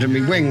took him under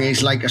my wing.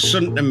 He's like a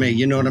son to me,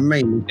 you know what I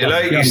mean? You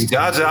like his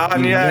dad,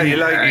 aren't you? You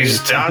like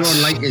his dad? I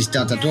don't like his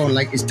dad. I don't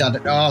like his dad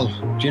at all.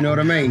 Do you know what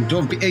I mean?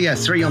 Don't be... Yeah,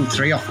 3 on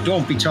 3 off.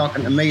 Don't be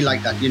talking to me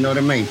like that, you know what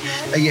I mean?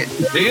 I'm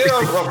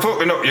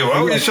fucking up you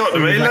out. You talking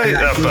to me like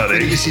that,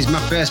 buddy? This is my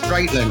first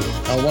Breitling.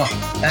 Oh, what?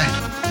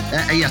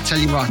 I tell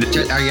you what.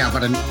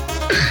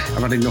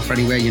 I've had enough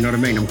anyway, you know what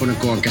I mean? I'm going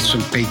to go and get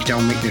some bake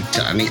down, make it.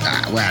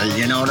 Well,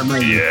 you know what I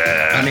mean?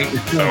 Yeah. I need to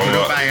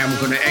I'm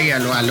going to,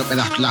 look at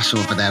that glass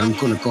over there. I'm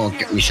going to go and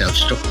get myself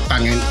stuck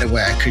banging into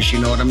work, because you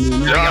know what I mean?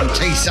 I'm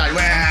Teesside.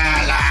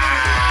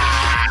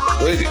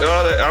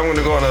 I'm going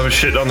to go and have a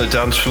shit on the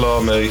dance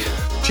floor, mate.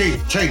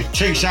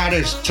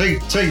 Teessiders.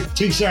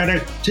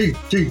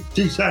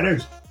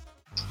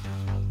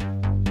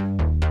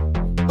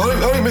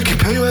 Alright, Mickey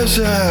P, where's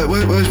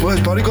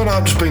Barry gone?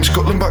 I've just been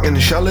scuttling back in the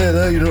chalet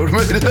there, you know what I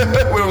mean?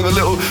 We're with the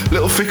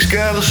little fix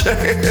girls.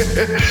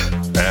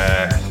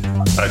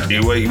 And he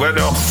went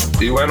off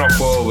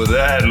over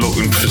there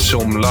looking for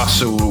some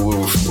lass who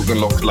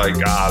looked like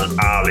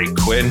Harley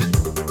Quinn.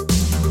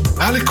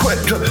 Harley Quinn?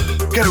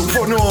 Get up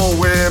for no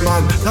way,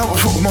 man. That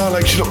was fucking more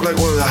like she looked like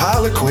one of the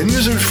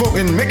Harlequins. It was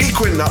fucking Mickey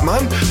Quinn, that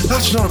man.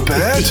 That's not a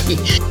bird.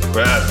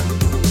 Well,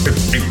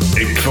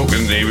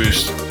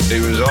 he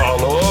was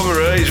all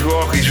over it. He's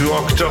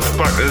walked off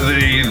back to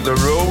the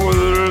room with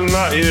her and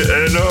that, you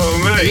know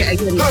what I mean?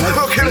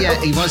 Yeah,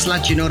 he was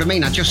like, you know what I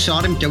mean? I just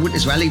saw him do it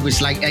as well. He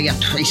was like,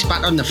 he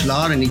spat on the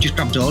floor and he just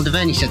grabbed hold of her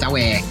and he said, oh,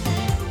 yeah.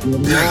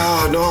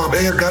 Yeah, no,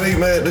 here, Gary,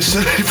 mate,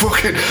 listen,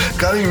 fucking,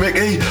 Gary,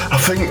 Mickey, I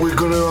think we're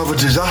going to have a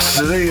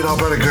disaster here. I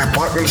better get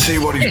back and see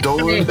what he's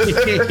doing.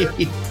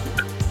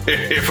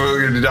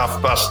 Fucking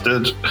daft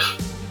bastard.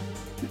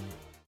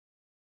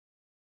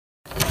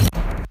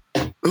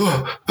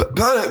 Oh,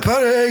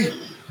 Barry,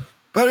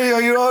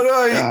 are you all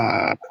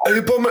right? Are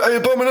you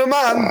bumming a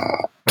man?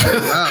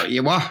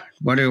 You what?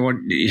 What do you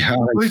want?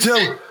 Wait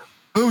till.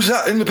 Who's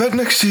that in the bed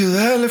next to you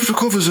there? Lift the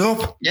covers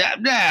up.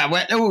 Yeah,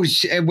 well, it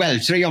was,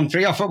 3 on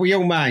 3 off. What were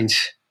your minds?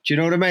 Do you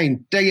know what I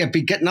mean? They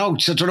be getting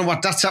out, so I don't know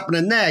what that's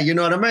happening there. You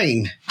know what I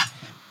mean?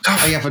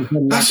 I haven't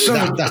done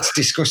that. That's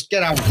disgusting.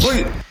 Get out.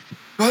 Wait.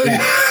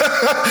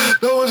 That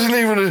wasn't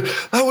even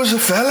that was a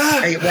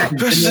fella. Hey,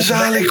 dressed as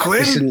Harley Quinn.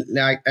 Listen,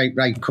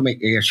 right, come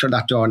here. Shut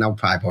that door now,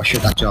 Piper.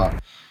 Shut that door.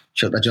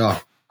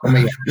 Come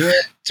here. Yeah.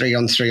 3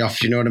 on 3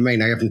 off, you know what I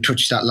mean? I haven't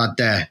touched that lad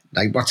there.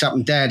 Like, what's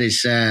happened there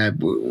is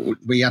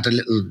we had a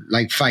little,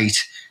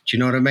 fight. Do you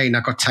know what I mean?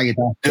 I got tired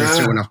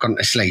after and I've gone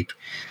to sleep.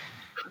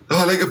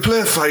 Oh, like a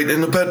play fight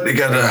in the bed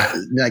together.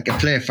 Like a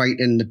play fight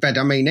in the bed.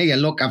 I mean, here,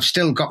 look, I've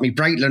still got my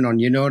Breitling on,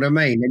 you know what I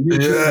mean?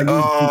 And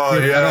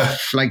off,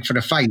 for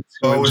the fight.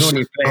 So I was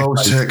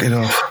taking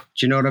off.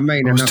 Do you know what I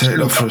mean? I was taking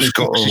off for a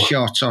scuttle.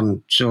 Shorts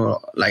on,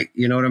 so,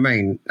 you know what I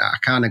mean? I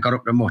kind of got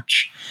up to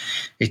much.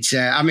 It's,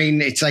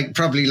 it's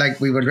probably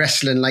like we were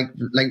wrestling like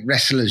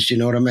wrestlers, you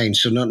know what I mean?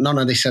 So none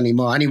of this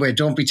anymore. Anyway,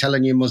 don't be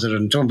telling your mother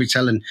and don't be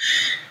telling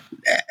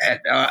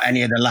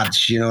any of the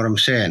lads, you know what I'm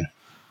saying?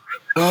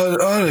 All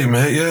right,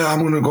 mate. Yeah,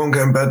 I'm going to go and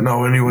get in bed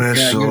now anyway.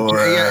 Piebo.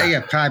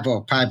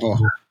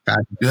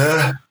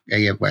 Yeah?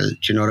 Yeah, well, do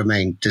you know what I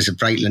mean? There's a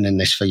Breitling in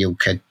this for you,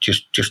 kid.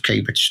 Just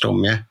keep it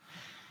stum, yeah?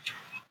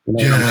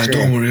 You know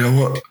don't worry.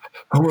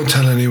 I won't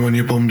tell anyone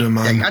you bummed a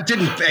man. Yeah, I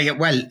didn't. 3 on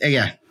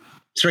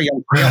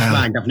 3 off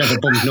mind. I've never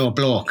bummed no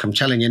bloke. I'm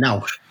telling you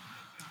now.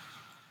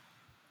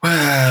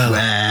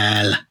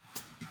 Well.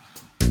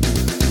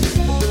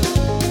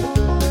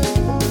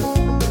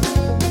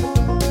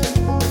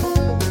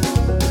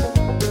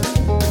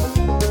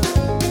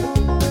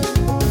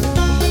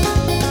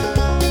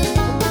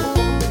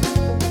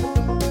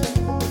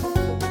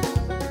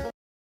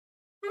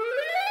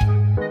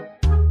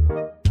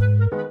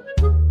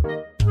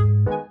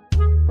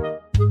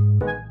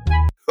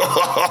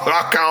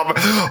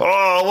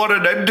 What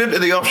an ending to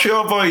the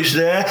Offshore Boys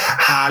there.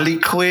 Harley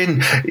Quinn.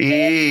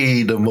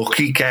 The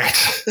mucky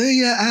cat.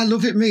 Yeah, I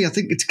love it, me. I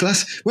think it's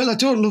class. Well, I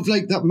don't love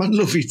that man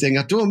lovey thing.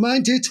 I don't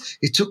mind it.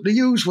 It's up to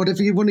you,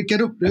 whatever you want to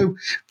get up to.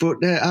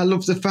 But I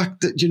love the fact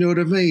that, you know what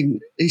I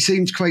mean? He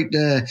seems quite,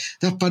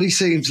 that buddy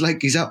seems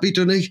like he's happy,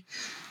 doesn't he?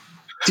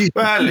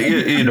 Well,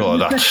 you know,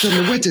 that's...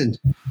 on the wedding.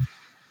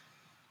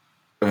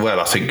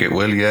 Well, I think it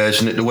will, yeah.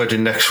 Isn't it the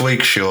wedding next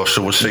week? Sure,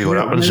 so we'll see what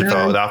happens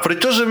about that. But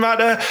it doesn't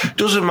matter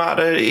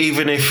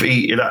even if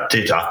that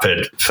did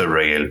happen for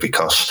real,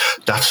 because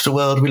that's the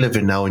world we live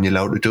in now, and you're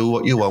allowed to do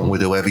what you want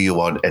with whoever you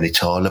want, and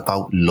it's all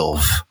about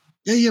love.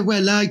 Yeah,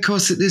 well, of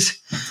course it is.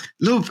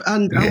 Love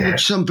and how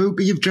much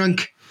sambuca you've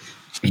drank.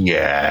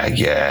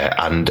 Yeah,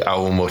 and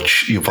how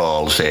much your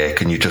balls ache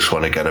and you just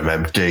want to get them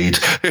emptied.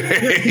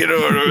 You know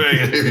what I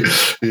mean?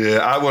 Yeah,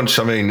 I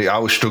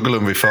was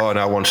struggling before, and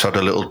I once had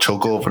a little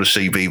tug over the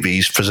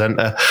CBeebies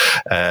presenter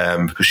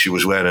because she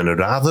was wearing a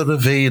rather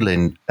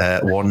revealing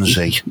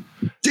onesie.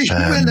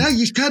 Well,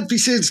 you can't be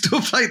saying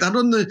stuff like that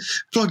on the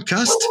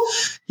podcast.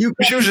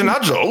 She was an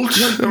adult.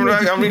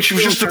 I mean, she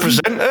was just a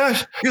presenter.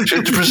 She was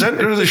the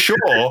presenter of the show.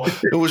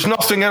 There was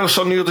nothing else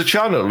on the other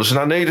channels, and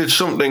I needed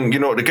something,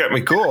 to get me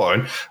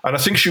going. And I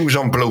think she was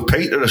on Blue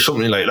Peter or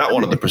something like that,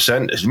 one of the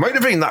presenters. It might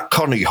have been that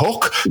Connie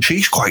Hook.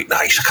 She's quite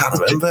nice. I can't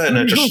remember. And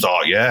I just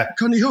thought,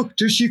 Connie Hook,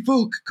 does she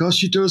fuck? Of course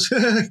she does.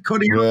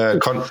 Connie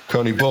Hook.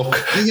 Connie Buck.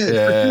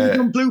 Yeah. You were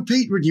on Blue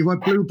Peter and you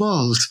had blue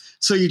balls.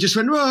 So you just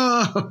went,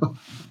 whoa.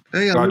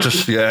 I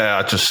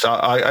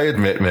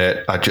admit,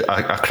 mate, I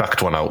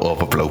cracked one out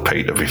over Blue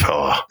Peter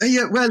before.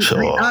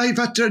 I've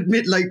had to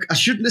admit, I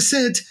shouldn't have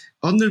said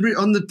on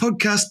the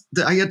podcast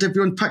that I had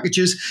everyone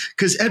packages,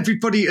 because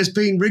everybody has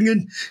been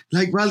ringing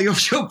while the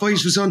Offshore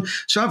Boys was on.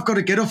 So I've got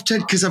to get off,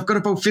 Ted, because I've got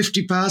about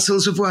 50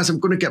 parcels. Otherwise, I'm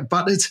going to get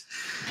battered.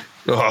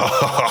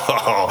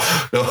 Oh,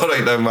 all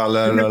right then, man.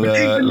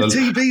 The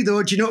TV,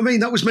 though, do you know what I mean?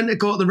 That was meant to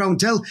go to the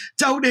Roundel.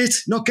 Doubt it.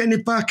 Not getting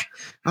it back.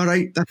 All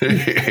right. I'll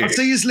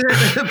see you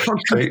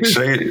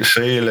later.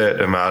 see you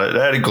later, man.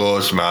 There he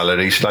goes, man.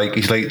 He's like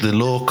the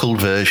local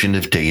version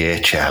of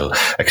DHL,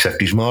 except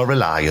he's more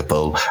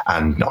reliable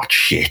and not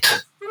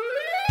shit.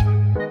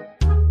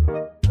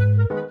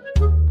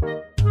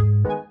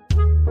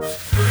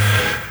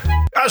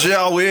 as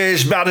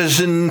always, Matters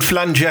and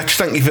Flangettes,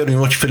 thank you very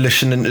much for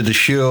listening to the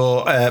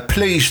show.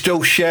 Please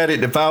do share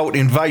it about,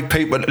 invite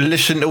people to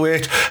listen to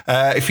it.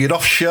 If you're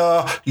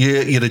offshore,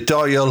 you're a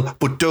dial,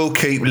 but do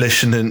keep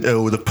listening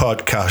to the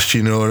podcast,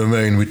 you know what I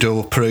mean? We do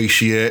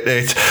appreciate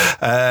it.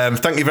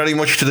 Thank you very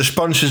much to the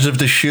sponsors of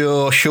the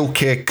show,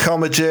 Showcase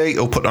Comedy,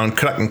 who put on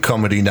cracking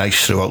comedy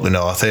nights throughout the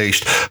North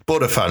East,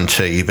 Butterfan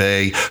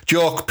TV,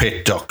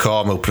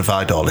 JokePit.com, who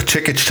provide all the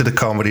tickets to the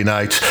comedy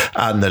nights,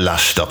 and the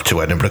last stop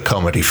to Edinburgh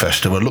Comedy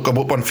Festival. Look them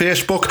up on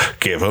Facebook,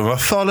 give them a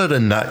follow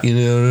and that, you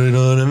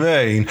know what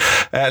I mean?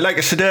 Like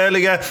I said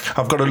earlier,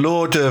 I've got a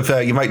load of,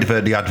 you might have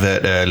heard the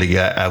advert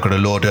earlier, I've got a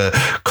load of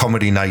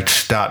comedy nights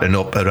starting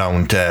up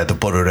around the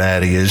Borough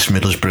areas,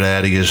 Middlesbrough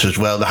areas as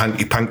well, the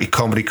Hanky Panky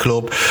Comedy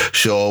Club.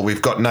 So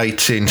we've got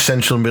nights in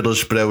central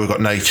Middlesbrough, we've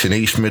got nights in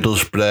East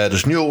Middlesbrough,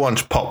 there's new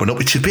ones popping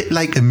up. It's a bit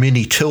like a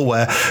mini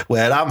tour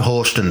where I'm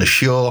hosting the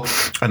show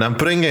and I'm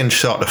bringing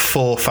sort of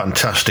 4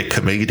 fantastic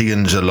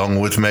comedians along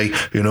with me,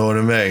 you know what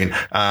I mean?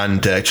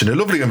 And it's in a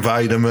lovely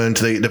environment.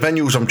 The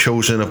venues I'm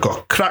choosing have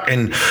got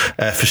cracking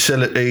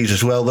facilities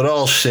as well. They're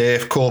all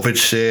safe, COVID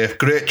safe,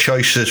 great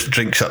choices for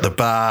drinks at the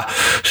bar.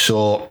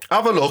 So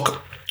have a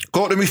look.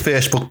 Go to my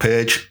Facebook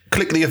page,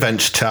 click the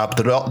events tab,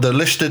 they're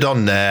listed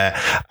on there,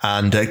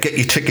 and get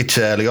your tickets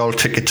early. All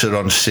tickets are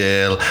on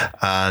sale,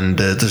 and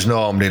there's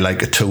normally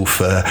like a two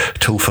for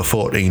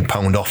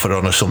 £14 offer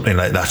on or something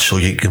like that, so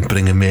you can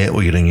bring a mate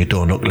with you and you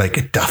don't look like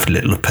a daft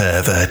little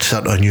pervert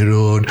sat on your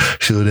own.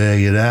 So there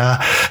you are.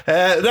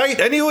 Right,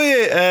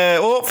 anyway,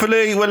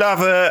 hopefully we'll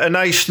have a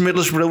nice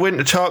Middlesbrough win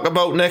to talk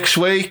about next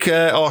week,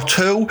 or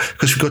 2,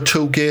 because we've got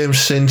 2 games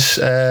since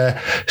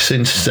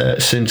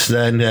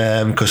then,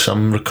 because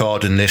I'm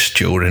recording this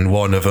during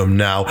one of them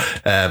now.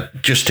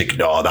 Just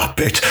ignore that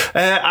bit.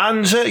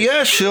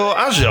 So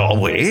as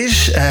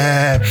always,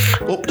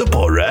 up the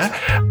Borough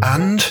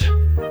and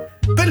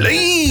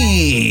believe.